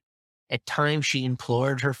amplitude. At times, she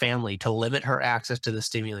implored her family to limit her access to the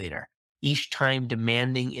stimulator, each time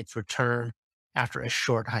demanding its return after a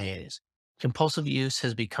short hiatus. Compulsive use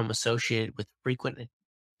has become associated with frequent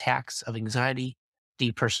attacks of anxiety,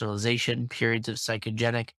 depersonalization, periods of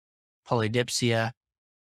psychogenic polydipsia,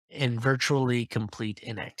 and virtually complete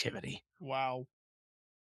inactivity. Wow.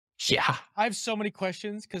 Yeah. I have so many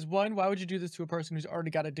questions because one, why would you do this to a person who's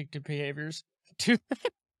already got addictive behaviors? Two,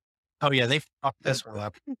 Oh yeah, they fucked this one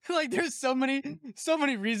up. like there's so many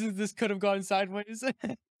reasons this could have gone sideways.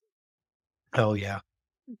 Oh yeah,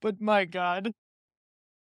 But my God,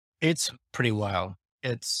 it's pretty wild.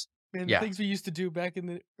 It's man, the yeah, things we used to do back in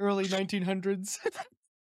the early 1900s.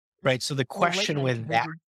 right. So the Or late question with that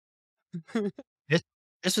 1900s. this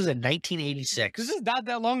this was in This 1986. is not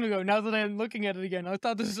that long ago. Now that I'm looking at it again, I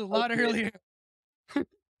thought this was a lot Okay. earlier.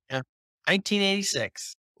 Yeah,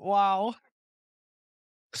 1986. Wow.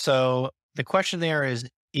 So the question there is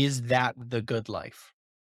that the good life?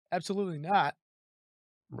 Absolutely not.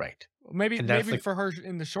 Right. Maybe And that's maybe for her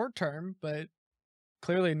in the short term, but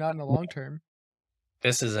clearly not in the long term.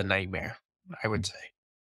 this is a nightmare, I would say.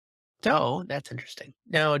 So that's interesting.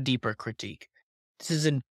 Now a deeper critique. This is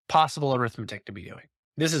impossible arithmetic to be doing.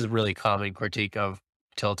 This is a really common critique of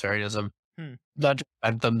utilitarianism, Hmm. not just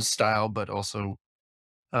Bentham's style, but also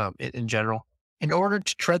in general. In order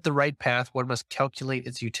to tread the right path, one must calculate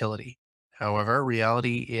its utility. However,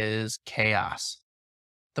 reality is chaos.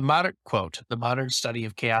 The modern study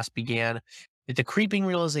of chaos began with the creeping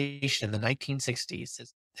realization in the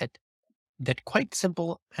 1960s that quite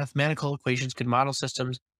simple mathematical equations could model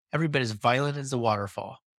systems every bit as violent as the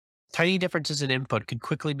waterfall. Tiny differences in input could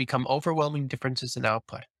quickly become overwhelming differences in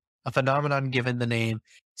output, a phenomenon given the name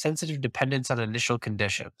sensitive dependence on initial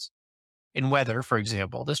conditions. In weather, for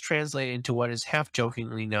example, this translated into what is half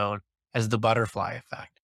jokingly known as the butterfly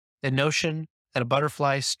effect. The notion that a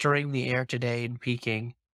butterfly stirring the air today and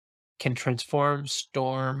peaking can transform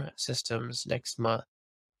storm systems next month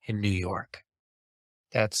in New York.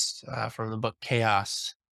 That's from the book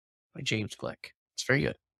Chaos by James Gleick. It's very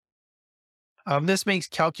good. This makes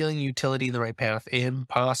calculating utility in the right path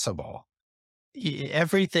impossible.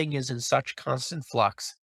 Everything is in such constant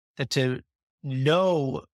flux that to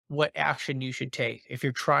know what action you should take if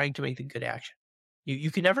you're trying to make the good action,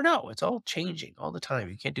 you can never know. It's all changing all the time.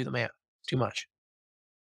 You can't do the math. It's too much.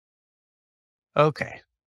 Okay.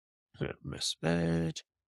 Mismatch.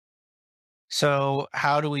 So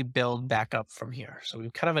how do we build back up from here? So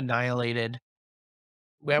we've kind of annihilated.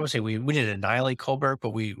 I would say we didn't annihilate Colbert, but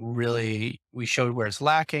we showed where it's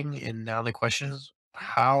lacking. And now the question is,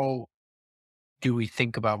 how do we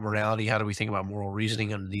think about morality? How do we think about moral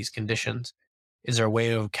reasoning under these conditions? Is there a way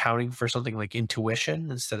of accounting for something like intuition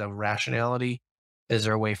instead of rationality? Is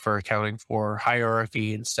there a way for accounting for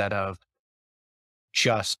hierarchy instead of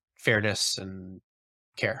just fairness and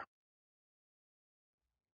care?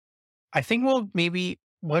 I think we'll maybe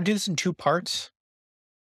want to do this in two parts.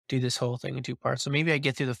 Do this whole thing in two parts. So maybe I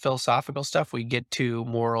get through the philosophical stuff. We get to the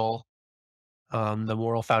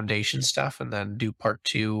moral foundation stuff, and then do part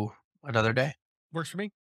two another day. Works for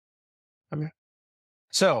me. Okay.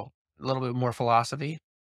 So a little bit more philosophy.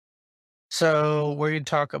 So we're going to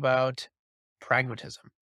talk about pragmatism.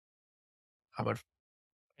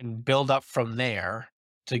 And build up from there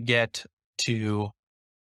to get to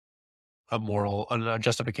a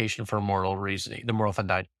justification for moral reasoning, the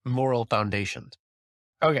moral foundations.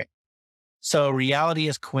 Okay. So reality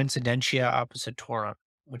is coincidentia oppositorum,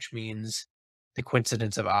 which means the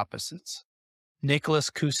coincidence of opposites. Nicholas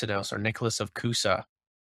Cusanus, or Nicholas of Cusa,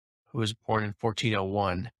 who was born in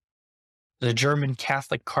 1401, the German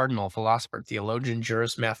Catholic cardinal, philosopher, theologian,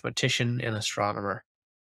 jurist, mathematician, and astronomer.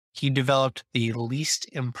 He developed the least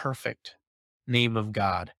imperfect name of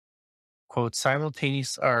God. Quote,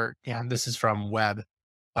 this is from Webb,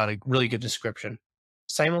 a really good description.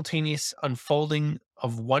 Simultaneous unfolding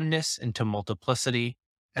of oneness into multiplicity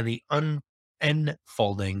and the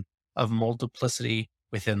unfolding of multiplicity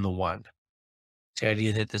within the one. It's the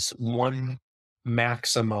idea that this one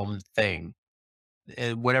maximum thing,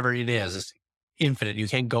 whatever it is infinite. You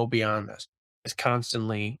can't go beyond this. It's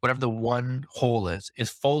constantly, whatever the one whole is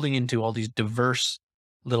folding into all these diverse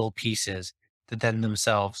little pieces that then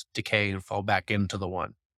themselves decay and fall back into the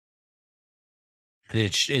one.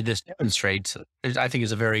 This demonstrates, I think,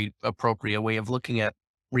 is a very appropriate way of looking at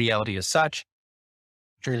reality as such.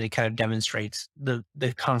 It really kind of demonstrates the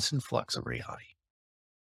constant flux of reality.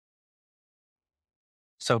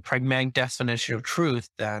 So pragmatic definition of truth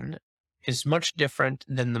then is much different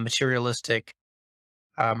than the materialistic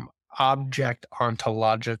object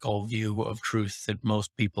ontological view of truth that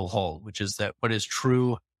most people hold, which is that what is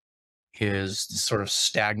true is this sort of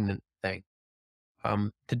stagnant thing.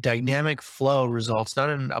 The dynamic flow results not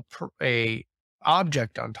in a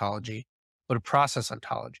object ontology, but a process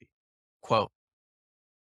ontology. Quote,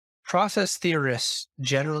 process theorists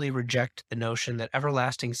generally reject the notion that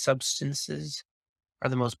everlasting substances are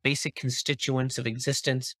the most basic constituents of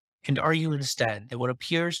existence and argue instead that what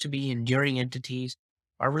appears to be enduring entities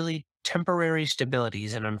are really temporary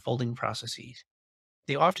stabilities and unfolding processes.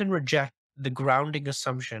 They often reject the grounding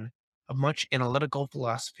assumption of much analytical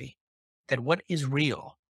philosophy that what is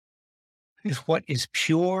real is what is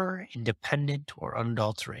pure, independent, or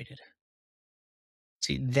unadulterated.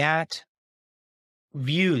 See, that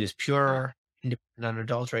view, this pure, independent,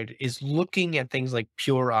 unadulterated, is looking at things like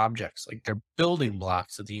pure objects, like they're building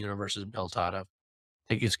blocks that the universe is built out of,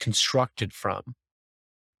 that it's constructed from.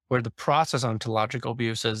 Where the process ontological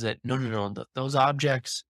view says that no, those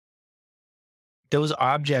objects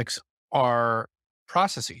are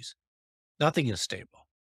processes. Nothing is stable.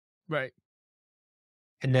 Right.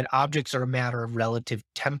 And that objects are a matter of relative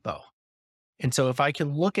tempo. And so if I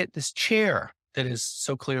can look at this chair that is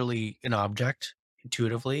so clearly an object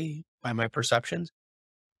intuitively by my perceptions,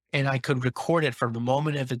 and I could record it from the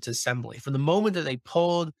moment of its assembly, from the moment that they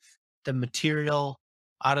pulled the material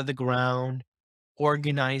out of the ground,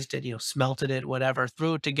 organized it, smelted it, whatever,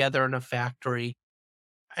 threw it together in a factory,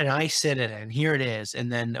 and I sit in it, and here it is.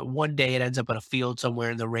 And then one day it ends up in a field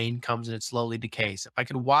somewhere, and the rain comes and it slowly decays. If I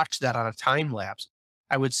could watch that on a time lapse,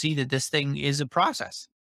 I would see that this thing is a process.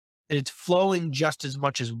 That it's flowing just as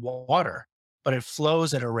much as water, but it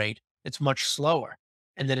flows at a rate that's much slower.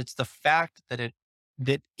 And that it's the fact that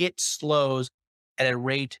it slows at a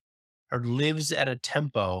rate or lives at a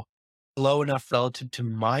tempo slow enough relative to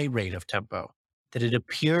my rate of tempo that it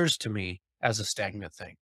appears to me as a stagnant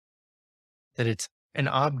thing, that it's an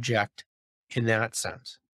object in that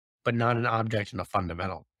sense, but not an object in a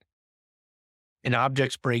fundamental. And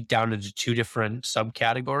objects break down into two different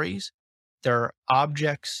subcategories. There are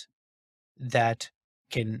objects that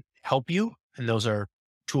can help you, and those are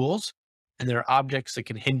tools. And there are objects that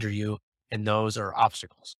can hinder you, and those are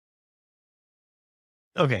obstacles.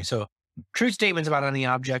 Okay, so true statements about any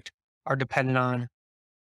object are dependent on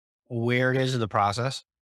where it is in the process,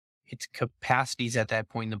 its capacities at that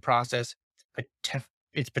point in the process,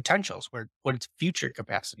 its potentials, what its future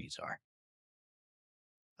capacities are.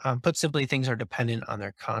 Put simply, things are dependent on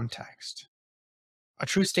their context. A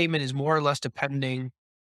true statement is more or less depending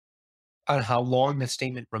on how long the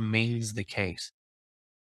statement remains the case,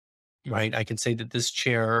 right? I can say that this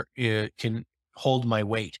chair can hold my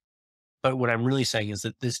weight, but what I'm really saying is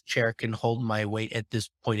that this chair can hold my weight at this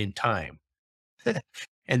point in time,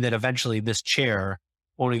 and that eventually this chair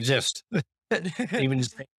won't exist. even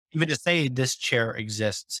even to say this chair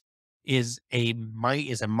exists is a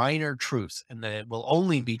minor truth, and that it will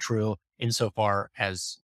only be true insofar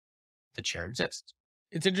as the chair exists.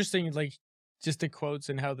 It's interesting, like just the quotes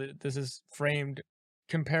and how this is framed,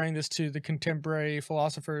 comparing this to the contemporary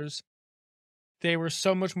philosophers. They were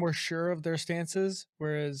so much more sure of their stances,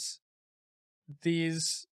 whereas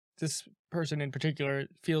this person in particular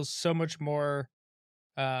feels so much more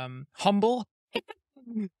humble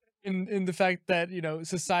in the fact that, you know,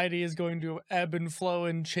 society is going to ebb and flow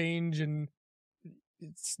and change, and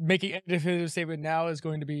it's making a definitive statement now is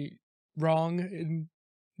going to be wrong in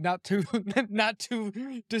not too not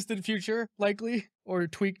too distant future, likely, or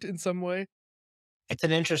tweaked in some way. It's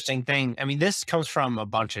an interesting thing. I mean, this comes from a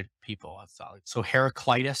bunch of people. So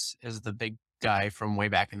Heraclitus is the big guy from way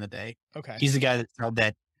back in the day. Okay. He's the guy that said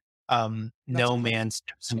that no cool. man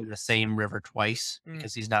steps into the same river twice Mm.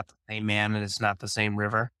 because he's not the same man and it's not the same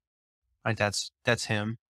river. Right? That's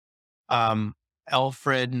him.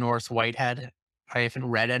 Alfred North Whitehead. I haven't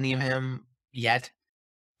read any of him yet,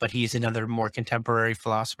 but he's another more contemporary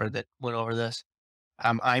philosopher that went over this.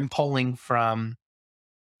 I'm pulling from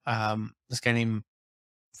this guy named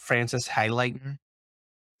Francis Highlighton.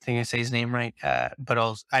 I think I say his name right. But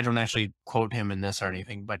also, I don't actually quote him in this or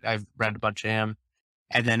anything, but I've read a bunch of him.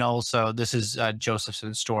 And then also, this is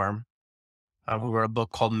Josephson Storm, who wrote a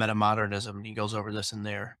book called Metamodernism, and he goes over this in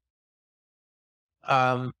there.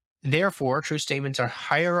 Therefore, true statements are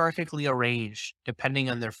hierarchically arranged depending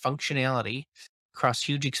on their functionality across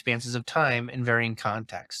huge expanses of time and varying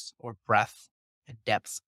contexts, or breadth and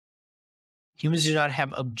depth. Humans do not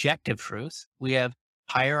have objective truth. We have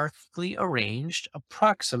hierarchically arranged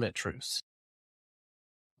approximate truths.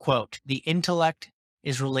 Quote, the intellect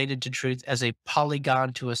is related to truth as a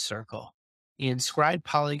polygon to a circle. The inscribed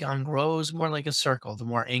polygon grows more like a circle the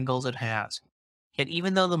more angles it has. Yet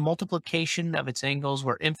even though the multiplication of its angles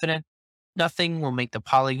were infinite, nothing will make the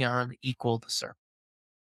polygon equal the circle.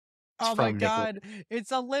 Oh my god,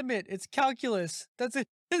 it's a limit. It's calculus. That's it.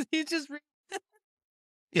 He just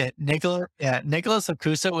Nicholas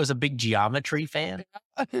Acusa was a big geometry fan.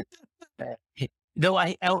 Though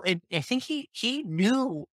I think he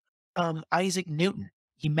knew Isaac Newton.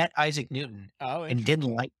 He met Isaac Newton and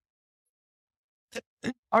didn't like.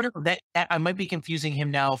 Oh, no, that I might be confusing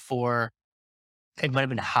him now for. It might have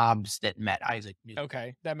been Hobbes that met Isaac Newton.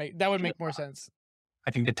 Okay, that would make more sense.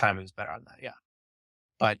 I think the timing is better on that. Yeah,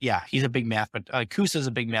 but yeah, he's a big Cusa is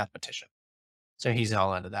a big mathematician, so he's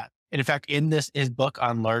all into that. And in fact, in his book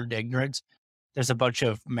on learned ignorance, there's a bunch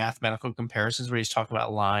of mathematical comparisons where he's talking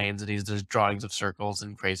about lines and there's drawings of circles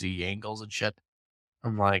and crazy angles and shit.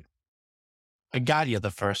 I'm like, I got you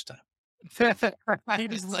the first time. He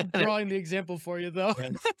just drawing the example for you, though.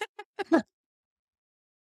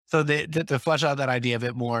 So to flesh out that idea a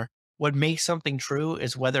bit more, what makes something true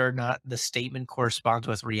is whether or not the statement corresponds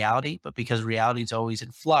with reality. But because reality is always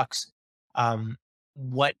in flux,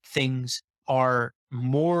 what things are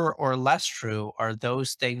more or less true are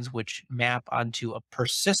those things which map onto a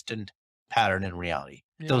persistent pattern in reality,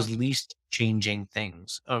 those least changing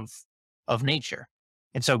things of nature.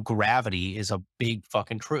 And so gravity is a big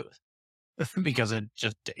fucking truth because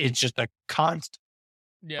it's just a constant,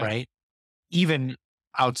 right? Even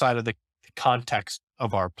outside of the context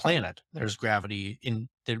of our planet, there's gravity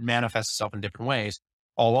that manifests itself in different ways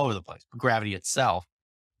all over the place. But gravity itself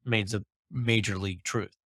remains a major league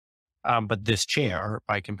truth. But this chair,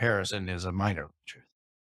 by comparison, is a minor league truth.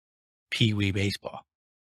 Pee-wee baseball.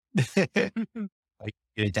 Like,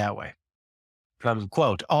 get it that way.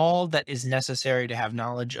 Quote, all that is necessary to have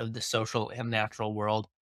knowledge of the social and natural world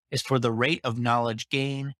is for the rate of knowledge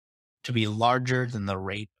gain to be larger than the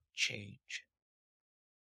rate of change.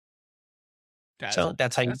 So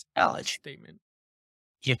that's how you that's get knowledge. statement.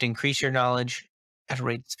 You have to increase your knowledge at a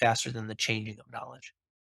rate that's faster than the changing of knowledge.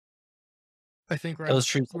 I think Those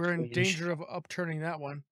truths we're in change. danger of upturning that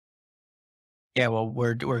one. Yeah, well,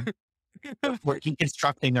 we're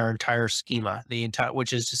deconstructing our entire schema,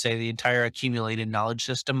 which is to say, the entire accumulated knowledge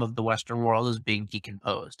system of the Western world is being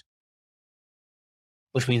decomposed,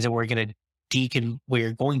 which means that we're going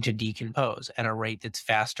to decompose at a rate that's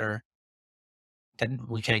faster than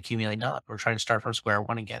we can accumulate knowledge. We're trying to start from square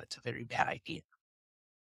one again. It's a very bad idea.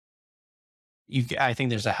 I think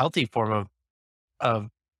there's a healthy form of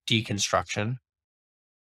deconstruction,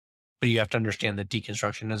 but you have to understand that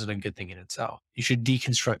deconstruction isn't a good thing in itself. You should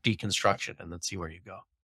deconstruct deconstruction and then see where you go.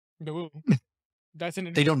 No, that's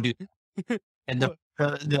an They don't do that. And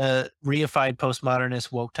the reified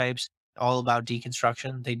postmodernist woke types, all about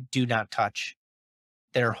deconstruction, they do not touch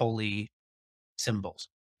their holy symbols.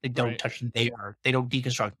 They don't touch they don't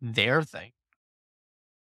deconstruct their thing.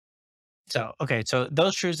 So, okay, so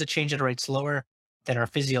those truths that change at a rate slower than our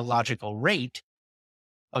physiological rate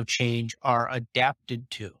of change are adapted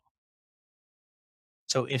to.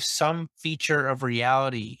 So if some feature of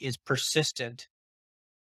reality is persistent,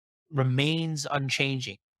 remains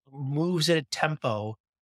unchanging, moves at a tempo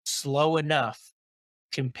slow enough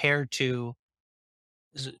compared to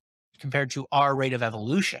our rate of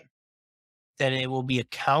evolution, then it will be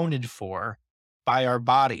accounted for by our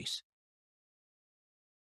bodies.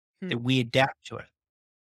 That we adapt to it.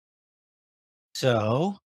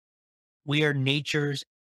 So we are nature's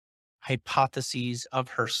hypotheses of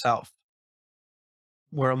herself.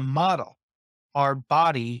 We're a model. Our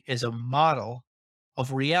body is a model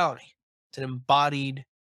of reality. It's an embodied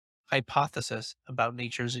hypothesis about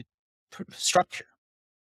nature's structure.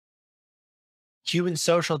 Human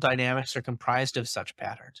social dynamics are comprised of such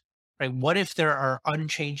patterns. Right? What if there are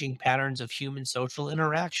unchanging patterns of human social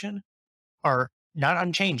interaction? Or not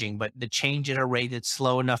unchanging, but the change at a rate that's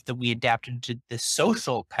slow enough that we adapted to the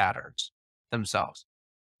social patterns themselves.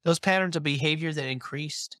 Those patterns of behavior that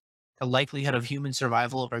increased the likelihood of human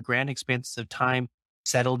survival over grand expanses of time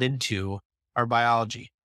settled into our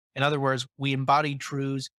biology. In other words, we embodied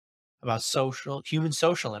truths about human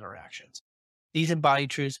social interactions. These embodied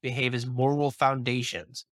truths behave as moral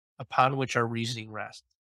foundations upon which our reasoning rests.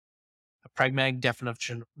 A pragmatic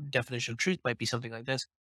definition of truth might be something like this.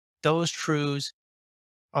 Those truths,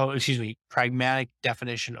 pragmatic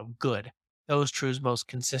definition of good. Those truths most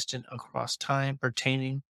consistent across time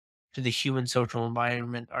pertaining to the human social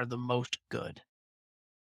environment are the most good.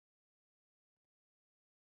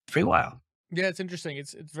 Pretty wild. Yeah, it's interesting.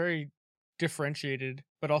 It's very differentiated,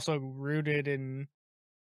 but also rooted in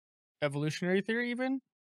evolutionary theory even.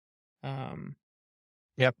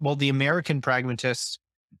 Yep. Well, the American pragmatists,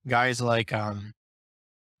 guys like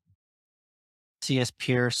C.S.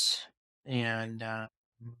 Pierce, and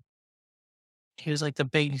he was like the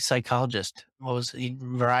big psychologist. What was the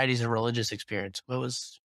varieties of religious experience?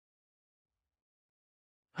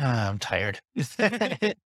 I'm tired.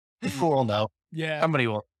 Who will know? Yeah. Somebody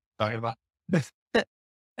will talk about.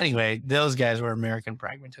 Anyway, those guys were American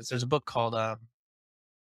pragmatists. There's a book called The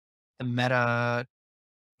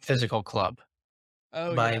Metaphysical Club.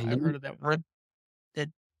 Oh, by yeah, I've heard of that one. That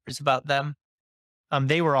is about them.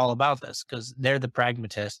 They were all about this because they're the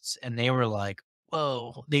pragmatists, and they were like,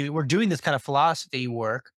 whoa, they were doing this kind of philosophy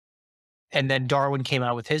work. And then Darwin came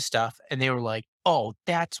out with his stuff, and they were like, oh,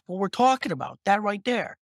 that's what we're talking about. That right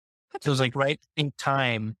there. So it was like right in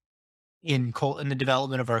time in the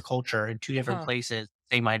development of our culture in two different places,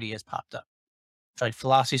 same ideas popped up. So like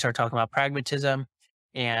philosophy started talking about pragmatism,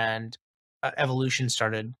 and evolution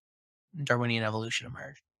started. Darwinian evolution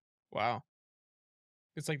emerged. Wow.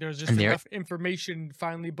 It's like there's just enough information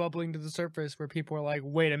finally bubbling to the surface where people are like,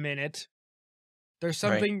 wait a minute. There's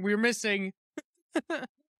something we're missing.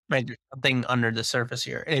 Right. There's something under the surface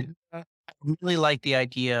here. I really like the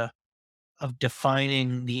idea of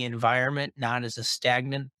defining the environment not as a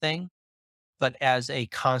stagnant thing, but as a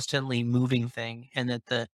constantly moving thing. And that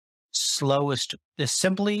the slowest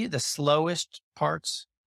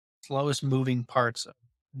moving parts of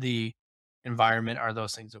the environment are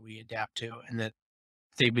those things that we adapt to. And that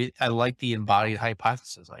I like the embodied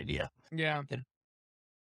hypothesis idea. Yeah. It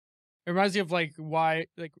reminds me of like why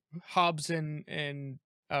like Hobbes and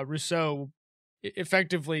Rousseau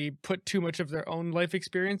effectively put too much of their own life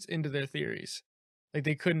experience into their theories. Like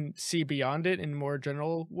they couldn't see beyond it in a more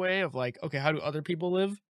general way of like, okay, how do other people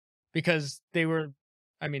live? because they were,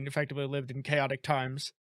 I mean, effectively lived in chaotic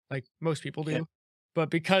times, like most people do. But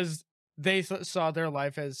because they saw their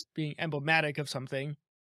life as being emblematic of something,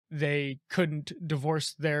 they couldn't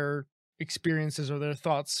divorce their experiences or their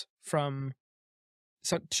thoughts from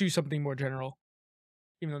to something more general,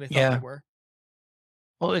 even though they thought they Yeah. were.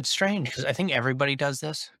 Well, it's strange because I think everybody does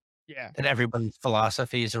this, Yeah. that everybody's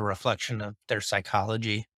philosophy is a reflection of their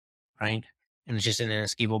psychology, right? And it's just an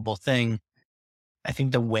inescapable thing. I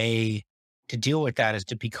think the way to deal with that is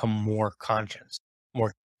to become more conscious,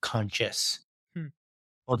 Hmm.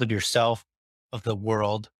 both of yourself, of the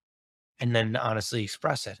world, and then honestly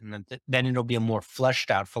express it. And then it'll be a more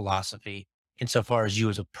fleshed out philosophy insofar as you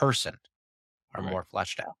as a person are Right. more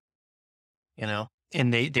fleshed out, you know?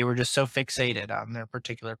 And they were just so fixated on their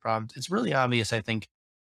particular problems. It's really obvious, I think.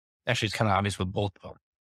 Actually, it's kind of obvious with both of them,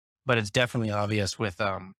 but it's definitely obvious with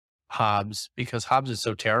Hobbes because Hobbes is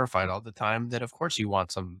so terrified all the time that of course he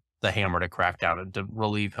wants the hammer to crack down and to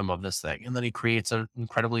relieve him of this thing. And then he creates an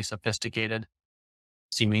incredibly sophisticated,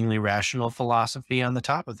 seemingly rational philosophy on the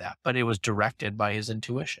top of that, but it was directed by his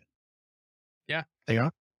intuition. Yeah. There you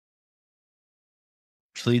go.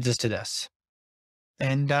 Which leads us to this.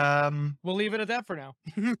 And We'll leave it at that for now.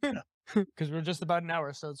 yeah. Because we're just about an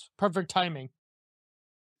hour, so it's perfect timing.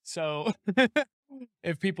 So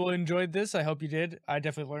if people enjoyed this, I hope you did. I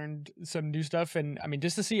definitely learned some new stuff. And I mean,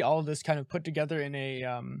 just to see all of this kind of put together in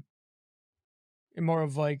in more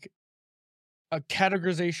of like a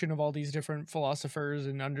categorization of all these different philosophers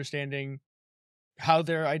and understanding how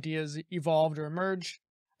their ideas evolved or emerged,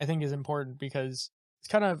 I think is important because it's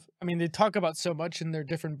kind of, I mean, they talk about so much in their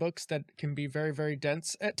different books that can be very, very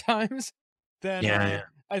dense at times. Then Yeah.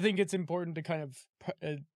 I think it's important to kind of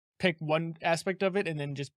pick one aspect of it and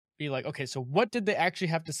then just be like, okay, so what did they actually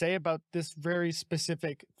have to say about this very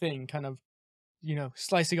specific thing? Kind of,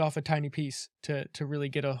 slicing off a tiny piece to really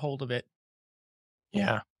get a hold of it.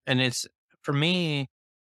 Yeah. And it's for me,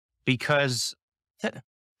 because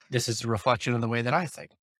this is a reflection of the way that I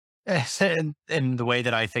think. And the way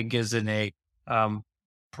that I think is in a um,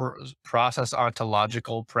 process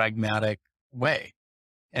ontological, pragmatic way.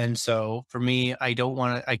 And so for me, I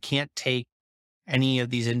can't take any of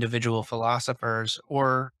these individual philosophers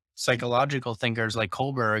or psychological thinkers like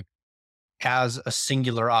Kohlberg as a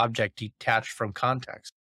singular object detached from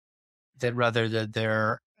context. That rather that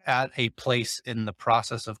they're at a place in the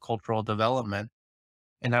process of cultural development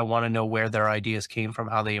and I want to know where their ideas came from,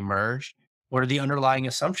 how they emerged. What are the underlying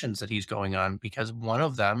assumptions that he's going on? Because one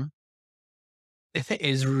of them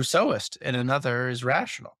is Rousseauist and another is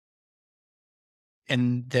rational.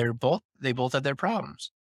 And they both have their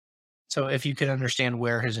problems. So if you can understand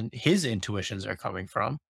where his intuitions are coming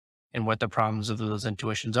from and what the problems of those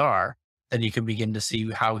intuitions are, then you can begin to see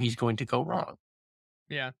how he's going to go wrong.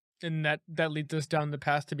 Yeah. And that leads us down the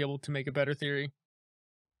path to be able to make a better theory.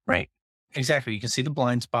 Right. Exactly. You can see the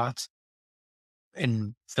blind spots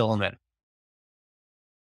and fill them in,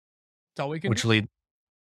 That's all we can do. which lead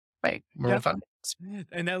right. More Yep. fun.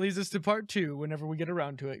 And that leads us to part 2 whenever we get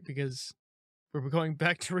around to it, because we're going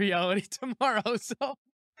back to reality tomorrow. So,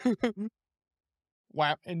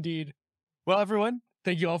 wow, indeed. Well, everyone,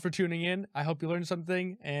 thank you all for tuning in. I hope you learned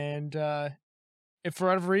something. And if for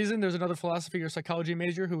whatever reason there's another philosophy or psychology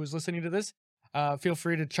major who is listening to this, feel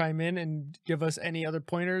free to chime in and give us any other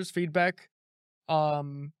pointers, feedback,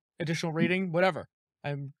 additional rating, whatever.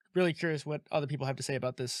 I'm really curious what other people have to say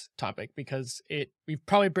about this topic because we've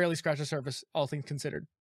probably barely scratched the surface, all things considered.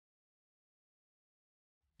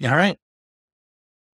 All right.